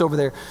campus over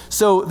there.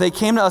 So they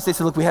came to us, they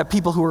said, look, we have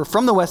people who are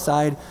from the west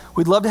side.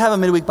 We'd love to have a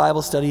midweek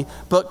Bible study,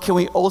 but can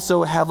we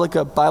also have like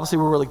a Bible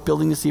study where we're like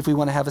building to see if we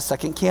want to have a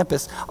second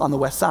campus on the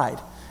west side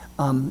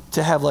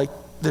to have like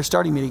their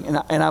starting meeting.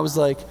 And I was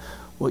like,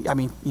 well, I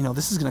mean,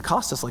 this is going to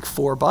cost us like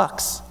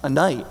 $4 a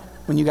night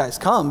when you guys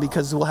come,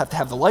 because we'll have to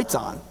have the lights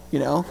on,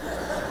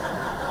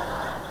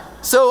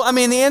 So, I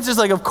mean, the answer is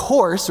like, of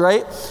course,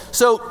 right?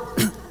 So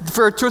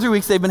for 2 or 3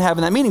 weeks, they've been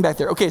having that meeting back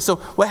there. Okay, so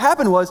what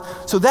happened was,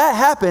 so that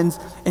happens,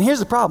 and here's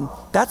the problem.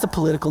 That's a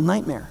political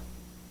nightmare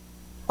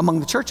among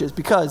the churches,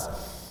 because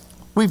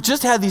we've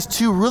just had these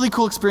 2 really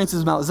cool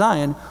experiences at Mount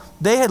Zion.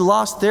 They had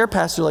lost their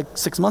pastor like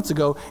 6 months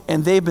ago,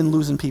 and they've been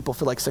losing people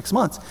for like 6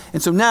 months.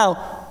 And so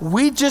now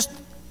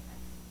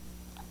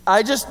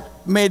I just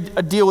made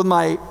a deal with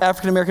my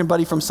African-American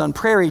buddy from Sun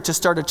Prairie to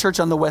start a church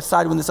on the west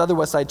side when this other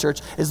west side church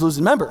is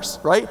losing members,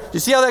 right? Do you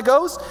see how that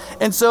goes?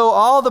 And so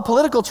all the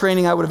political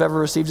training I would have ever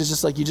received is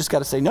just like, you just got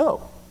to say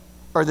no,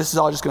 or this is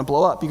all just going to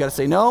blow up. You got to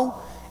say no,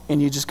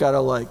 and you just got to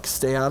like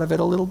stay out of it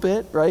a little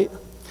bit, right?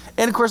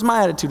 And of course,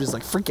 my attitude is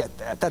like, forget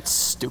that. That's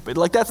stupid.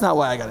 Like, that's not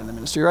why I got into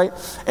ministry, right?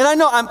 And I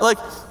know I'm like,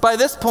 by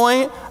this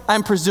point,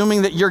 I'm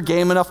presuming that you're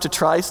game enough to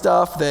try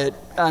stuff that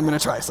I'm going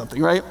to try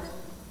something, right?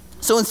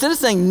 So instead of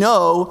saying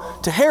no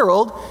to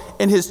Harold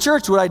and his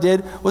church, what I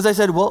did was I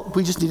said, well,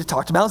 we just need to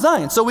talk to Mount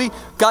Zion. So we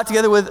got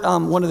together with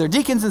one of their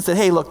deacons and said,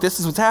 hey, look, this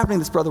is what's happening.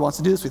 This brother wants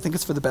to do this. We think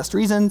it's for the best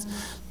reasons.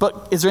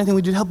 But is there anything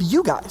we do to help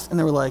you guys? And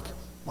they were like,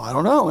 well, I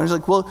don't know. And I was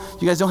like, well,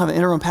 you guys don't have an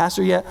interim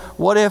pastor yet?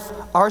 What if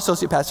our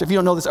associate pastor, if you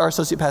don't know this, our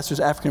associate pastor is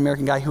an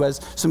African-American guy who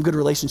has some good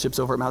relationships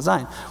over at Mount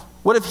Zion.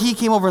 What if he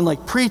came over and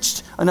like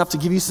preached enough to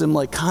give you some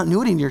like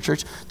continuity in your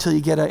church till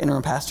you get an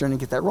interim pastor and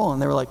get that role?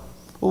 And they were like,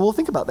 well, we'll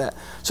think about that.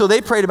 So they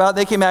prayed about it.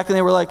 They came back and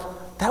they were like,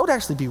 that would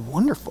actually be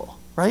wonderful,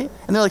 right?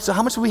 And they're like, so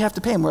how much do we have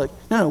to pay him? We're like,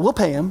 no, we'll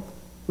pay him.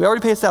 We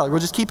already pay his salary.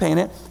 We'll just keep paying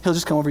it. He'll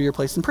just come over to your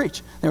place and preach.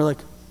 And they were like,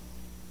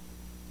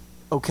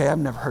 okay, I've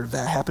never heard of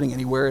that happening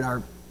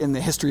anywhere in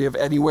the history of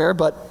anywhere,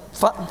 but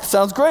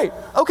sounds great.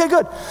 Okay,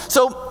 good.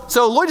 So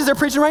Lloyd is there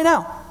preaching right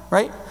now,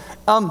 right?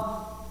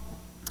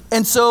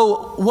 And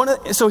so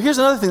here's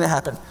another thing that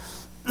happened.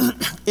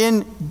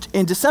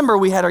 in December,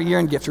 we had our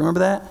year-end gift.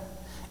 Remember that?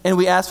 And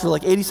we asked for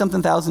like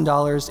 $80-something thousand,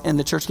 and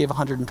the church gave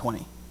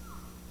 $120.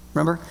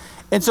 Remember?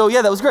 And so,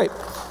 yeah, that was great.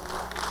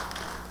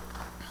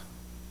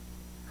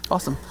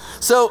 Awesome.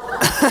 So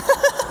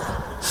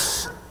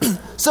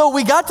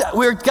we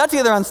got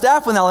together on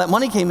staff when all that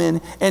money came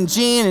in, and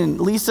Gene and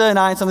Lisa and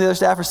I and some of the other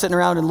staff are sitting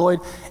around, and Lloyd,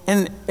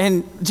 and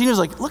Gene was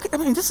like, look, I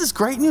mean, this is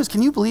great news.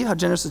 Can you believe how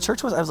generous the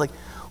church was? I was like,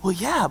 well,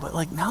 yeah, but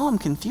like now I'm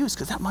confused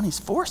because that money's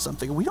for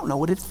something, and we don't know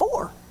what it's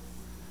for.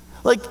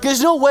 Like,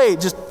 there's no way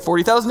just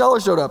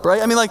 $40,000 showed up,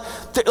 right? I mean, like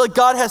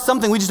God has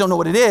something, we just don't know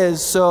what it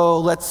is, so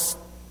let's,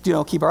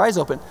 keep our eyes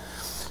open.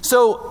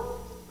 So,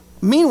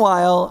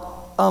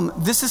 meanwhile,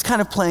 this is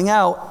kind of playing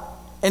out,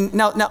 and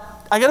now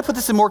I got to put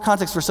this in more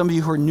context for some of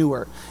you who are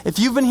newer. If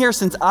you've been here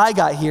since I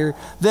got here,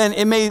 then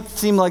it may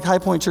seem like High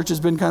Point Church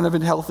has been kind of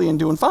healthy and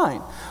doing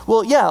fine.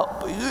 Well, yeah,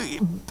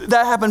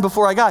 that happened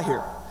before I got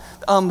here.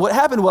 What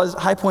happened was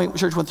High Point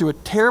Church went through a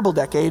terrible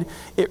decade.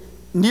 It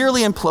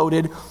nearly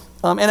imploded.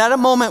 And at a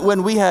moment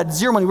when we had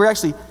zero money, we were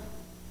actually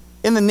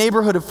in the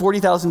neighborhood of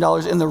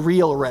 $40,000 in the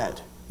real red.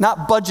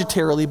 Not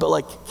budgetarily, but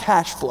like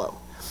cash flow.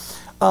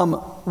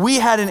 We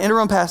had an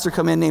interim pastor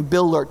come in named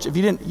Bill Lurch. Some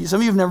of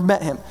you have never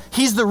met him.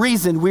 He's the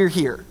reason we're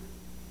here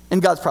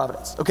in God's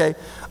providence, okay?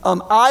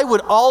 I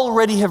would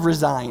already have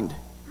resigned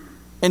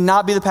and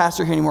not be the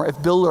pastor here anymore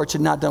if Bill Lurch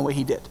had not done what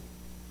he did,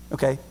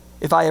 okay?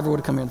 If I ever would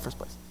have come here in the first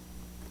place.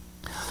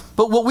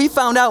 But what we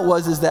found out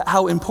is that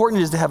how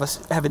important it is to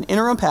have an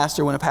interim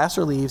pastor when a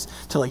pastor leaves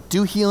to like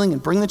do healing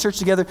and bring the church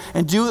together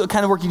and do the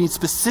kind of work you need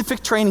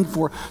specific training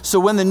for.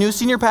 So when the new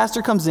senior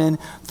pastor comes in,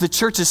 the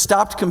church has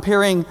stopped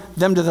comparing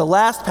them to the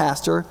last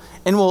pastor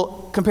and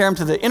will compare them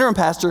to the interim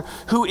pastor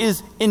who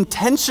is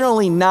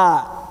intentionally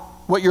not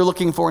what you're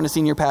looking for in a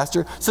senior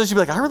pastor. So she'll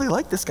be like, I really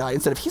like this guy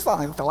instead of he's not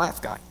like the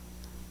last guy.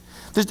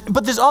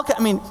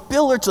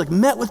 Bill Lurch like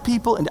met with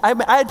people, and I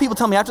had people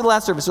tell me after the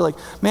last service, they're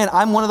like, man,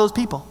 I'm one of those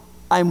people.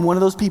 I'm one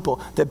of those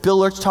people that Bill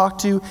Lurch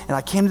talked to, and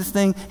I came to this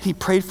thing, he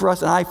prayed for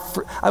us, and I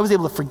was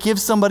able to forgive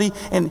somebody,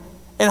 and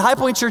High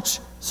Point Church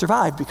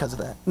survived because of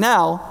that.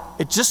 Now,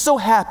 it just so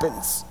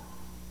happens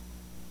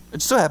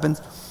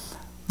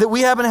that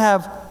we happen to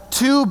have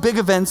two big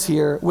events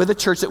here with a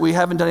church that we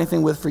haven't done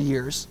anything with for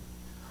years,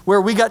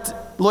 where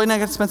Lloyd and I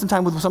got to spend some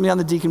time with somebody on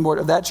the deacon board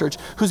of that church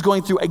who's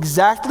going through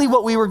exactly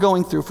what we were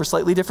going through for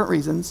slightly different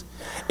reasons,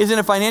 is in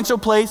a financial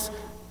place,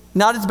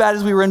 not as bad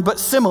as we were in, but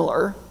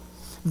similar,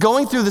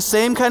 going through the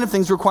same kind of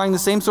things, requiring the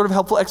same sort of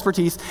helpful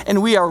expertise,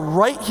 and we are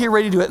right here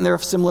ready to do it, and they're a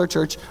similar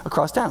church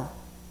across town.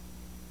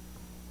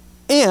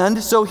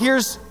 And so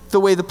here's the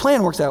way the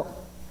plan works out.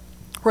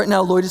 Right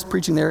now, Lloyd is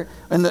preaching there,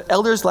 and the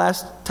elders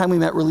last time we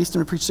met released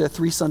him to preach there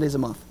 3 Sundays a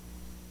month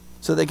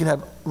so they could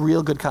have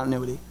real good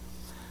continuity.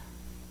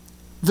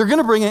 They're going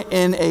to bring in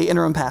an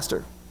interim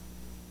pastor,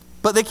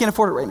 but they can't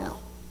afford it right now.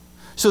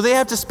 So they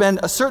have to spend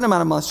a certain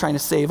amount of months trying to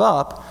save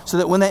up so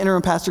that when that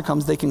interim pastor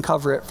comes, they can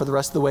cover it for the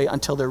rest of the way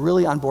until they're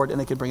really on board and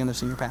they can bring in their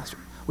senior pastor,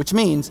 which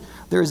means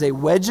there is a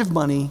wedge of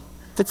money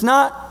that's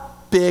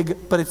not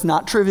big, but it's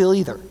not trivial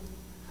either,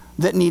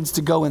 that needs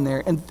to go in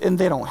there, and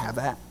they don't have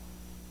that,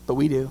 but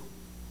we do,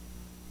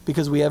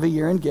 because we have a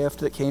year-end gift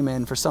that came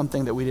in for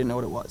something that we didn't know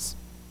what it was.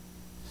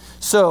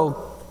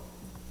 So,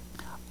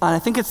 I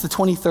think it's the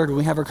 23rd when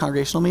we have our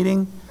congregational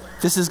meeting,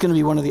 this is going to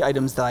be one of the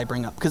items that I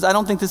bring up. Because I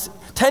don't think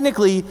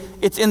technically,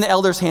 it's in the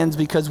elders' hands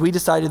because we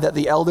decided that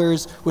the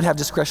elders would have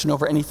discretion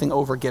over anything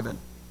over given.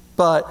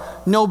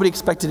 But nobody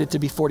expected it to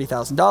be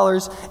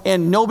 $40,000,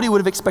 and nobody would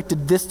have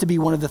expected this to be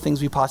one of the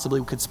things we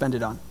possibly could spend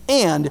it on.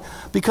 And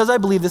because I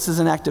believe this is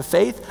an act of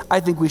faith,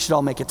 I think we should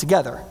all make it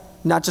together,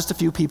 not just a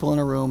few people in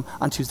a room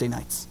on Tuesday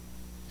nights.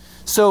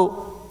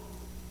 So,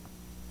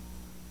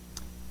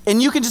 and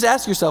you can just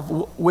ask yourself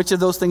which of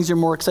those things you're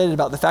more excited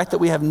about. The fact that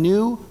we have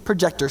new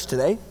projectors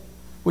today,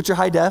 which are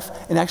high def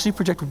and actually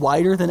project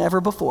wider than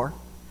ever before.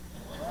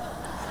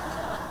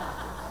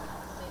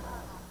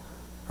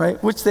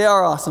 Right? Which they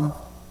are awesome.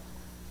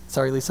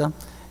 Sorry, Lisa.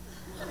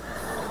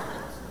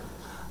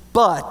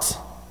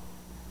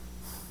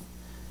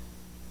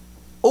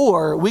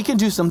 Or we can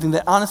do something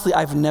that honestly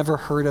I've never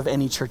heard of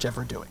any church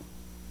ever doing.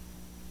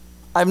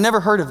 I've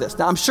never heard of this.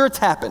 Now I'm sure it's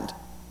happened,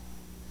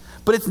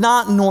 but it's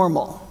not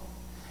normal.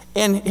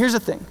 And here's the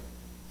thing.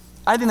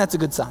 I think that's a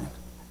good sign.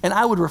 And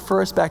I would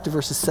refer us back to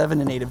verses 7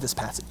 and 8 of this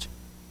passage.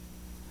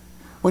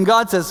 When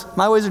God says,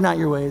 my ways are not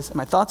your ways, and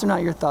my thoughts are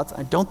not your thoughts,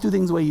 I don't do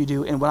things the way you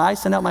do, and when I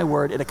send out my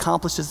word, it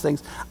accomplishes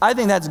things. I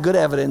think that's good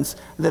evidence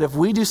that if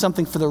we do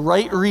something for the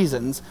right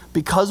reasons,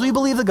 because we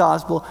believe the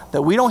gospel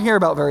that we don't hear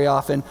about very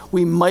often,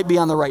 we might be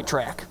on the right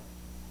track.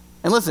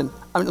 And listen,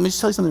 let me just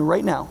tell you something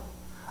right now.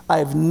 I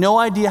have no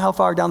idea how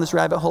far down this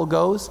rabbit hole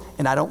goes,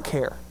 and I don't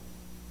care.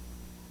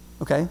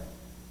 Okay?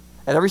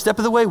 At every step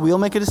of the way, we'll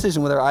make a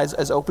decision with our eyes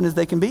as open as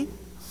they can be.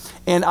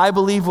 And I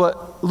believe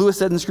what Lewis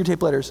said in the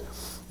Screwtape Letters.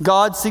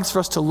 God seeks for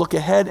us to look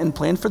ahead and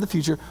plan for the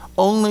future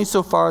only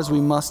so far as we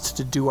must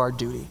to do our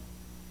duty.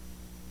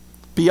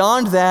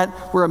 Beyond that,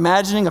 we're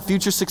imagining a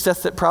future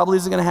success that probably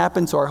isn't going to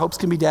happen, so our hopes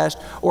can be dashed,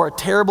 or a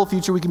terrible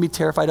future we can be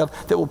terrified of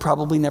that will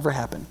probably never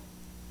happen.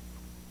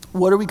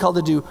 What are we called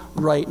to do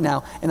right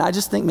now? And I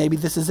just think maybe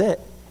this is it.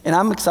 And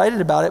I'm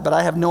excited about it, but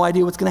I have no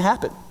idea what's going to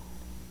happen.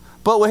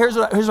 But here's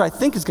what I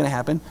think is going to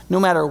happen. No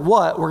matter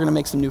what, we're going to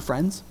make some new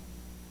friends.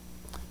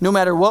 No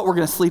matter what, we're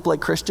going to sleep like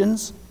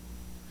Christians.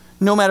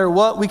 No matter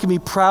what, we can be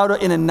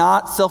proud in a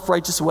not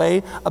self-righteous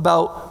way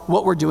about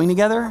what we're doing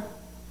together.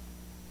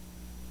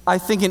 I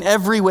think in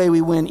every way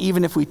we win,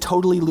 even if we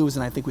totally lose,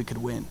 and I think we could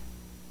win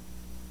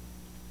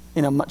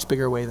in a much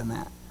bigger way than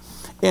that.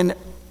 And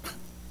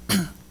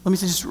let me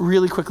say just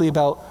really quickly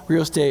about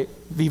Rios de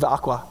Viva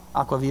Aqua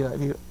Viva.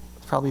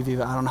 It's probably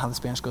Viva. I don't know how the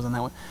Spanish goes on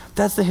that one.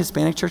 That's the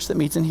Hispanic church that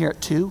meets in here at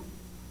 2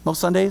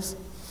 most Sundays.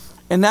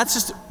 And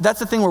that's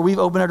the thing where we've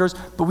opened our doors,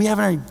 but we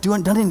haven't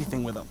done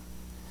anything with them.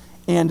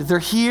 And they're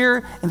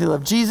here, and they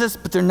love Jesus,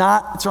 but it's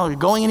not really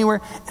going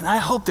anywhere. And I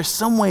hope there's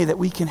some way that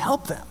we can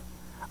help them.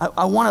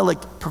 I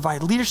want to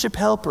provide leadership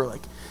help, or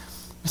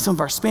some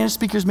of our Spanish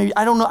speakers maybe.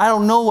 I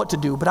don't know what to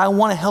do, but I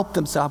want to help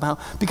them somehow.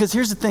 Because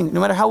here's the thing, no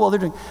matter how well they're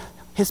doing,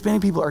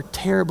 Hispanic people are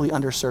terribly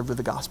underserved with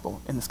the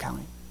gospel in this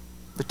county.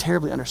 They're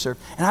terribly underserved.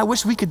 And I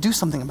wish we could do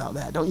something about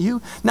that, don't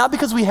you? Not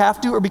because we have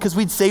to, or because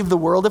we'd save the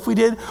world if we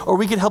did, or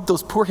we could help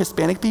those poor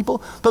Hispanic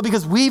people, but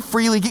because we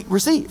freely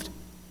received.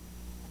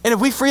 And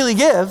if we freely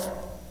give,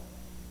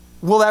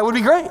 well, that would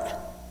be great.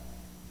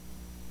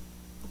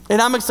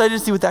 And I'm excited to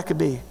see what that could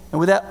be. And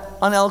with that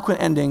uneloquent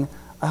ending,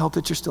 I hope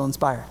that you're still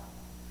inspired.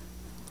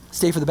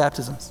 Stay for the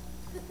baptisms.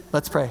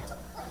 Let's pray.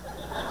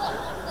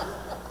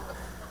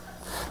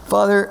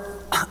 Father,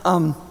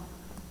 a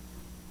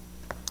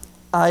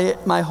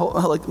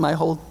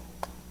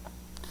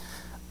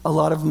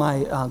lot of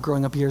my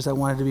growing up years, I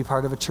wanted to be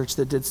part of a church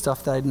that did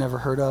stuff that I'd never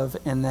heard of,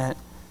 and that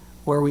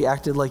where we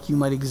acted like you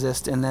might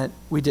exist, and that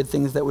we did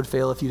things that would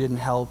fail if you didn't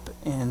help,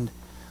 and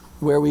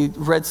where we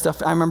read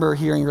stuff. I remember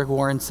hearing Rick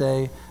Warren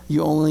say,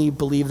 you only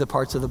believe the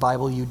parts of the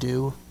Bible you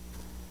do.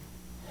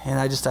 And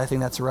I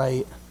think that's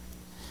right.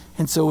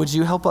 And so would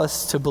you help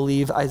us to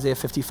believe Isaiah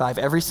 55,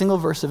 every single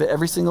verse of it,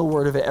 every single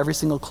word of it, every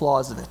single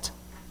clause of it.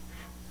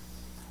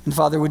 And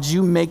Father, would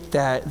you make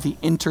that the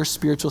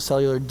interspiritual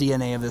cellular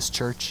DNA of this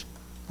church,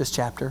 this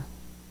chapter?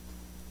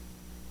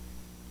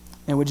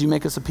 And would you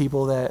make us a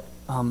people that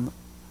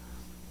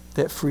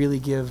freely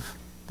give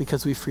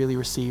because we freely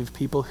receive,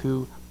 people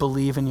who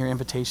believe in your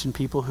invitation,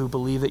 people who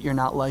believe that you're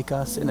not like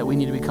us and that we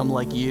need to become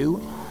like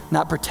you,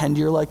 not pretend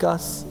you're like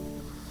us,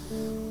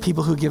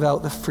 people who give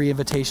out the free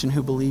invitation,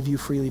 who believe you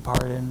freely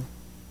pardon,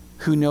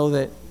 who know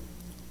that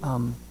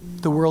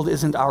the world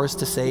isn't ours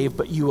to save,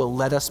 but you will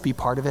let us be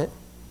part of it,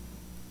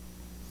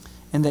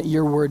 and that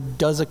your word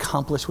does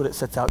accomplish what it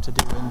sets out to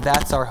do, and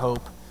that's our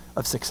hope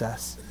of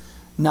success.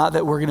 Not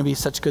that we're going to be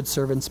such good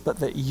servants, but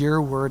that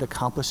your word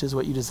accomplishes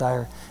what you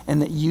desire,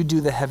 and that you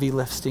do the heavy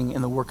lifting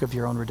in the work of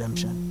your own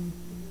redemption.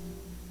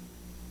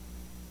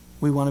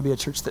 We want to be a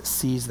church that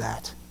sees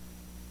that,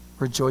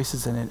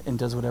 rejoices in it, and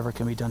does whatever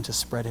can be done to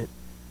spread it.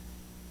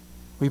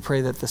 We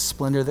pray that the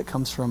splendor that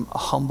comes from a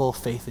humble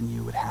faith in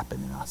you would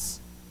happen in us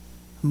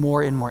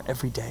more and more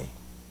every day.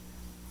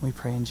 We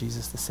pray in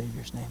Jesus, the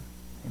Savior's name.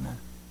 Amen.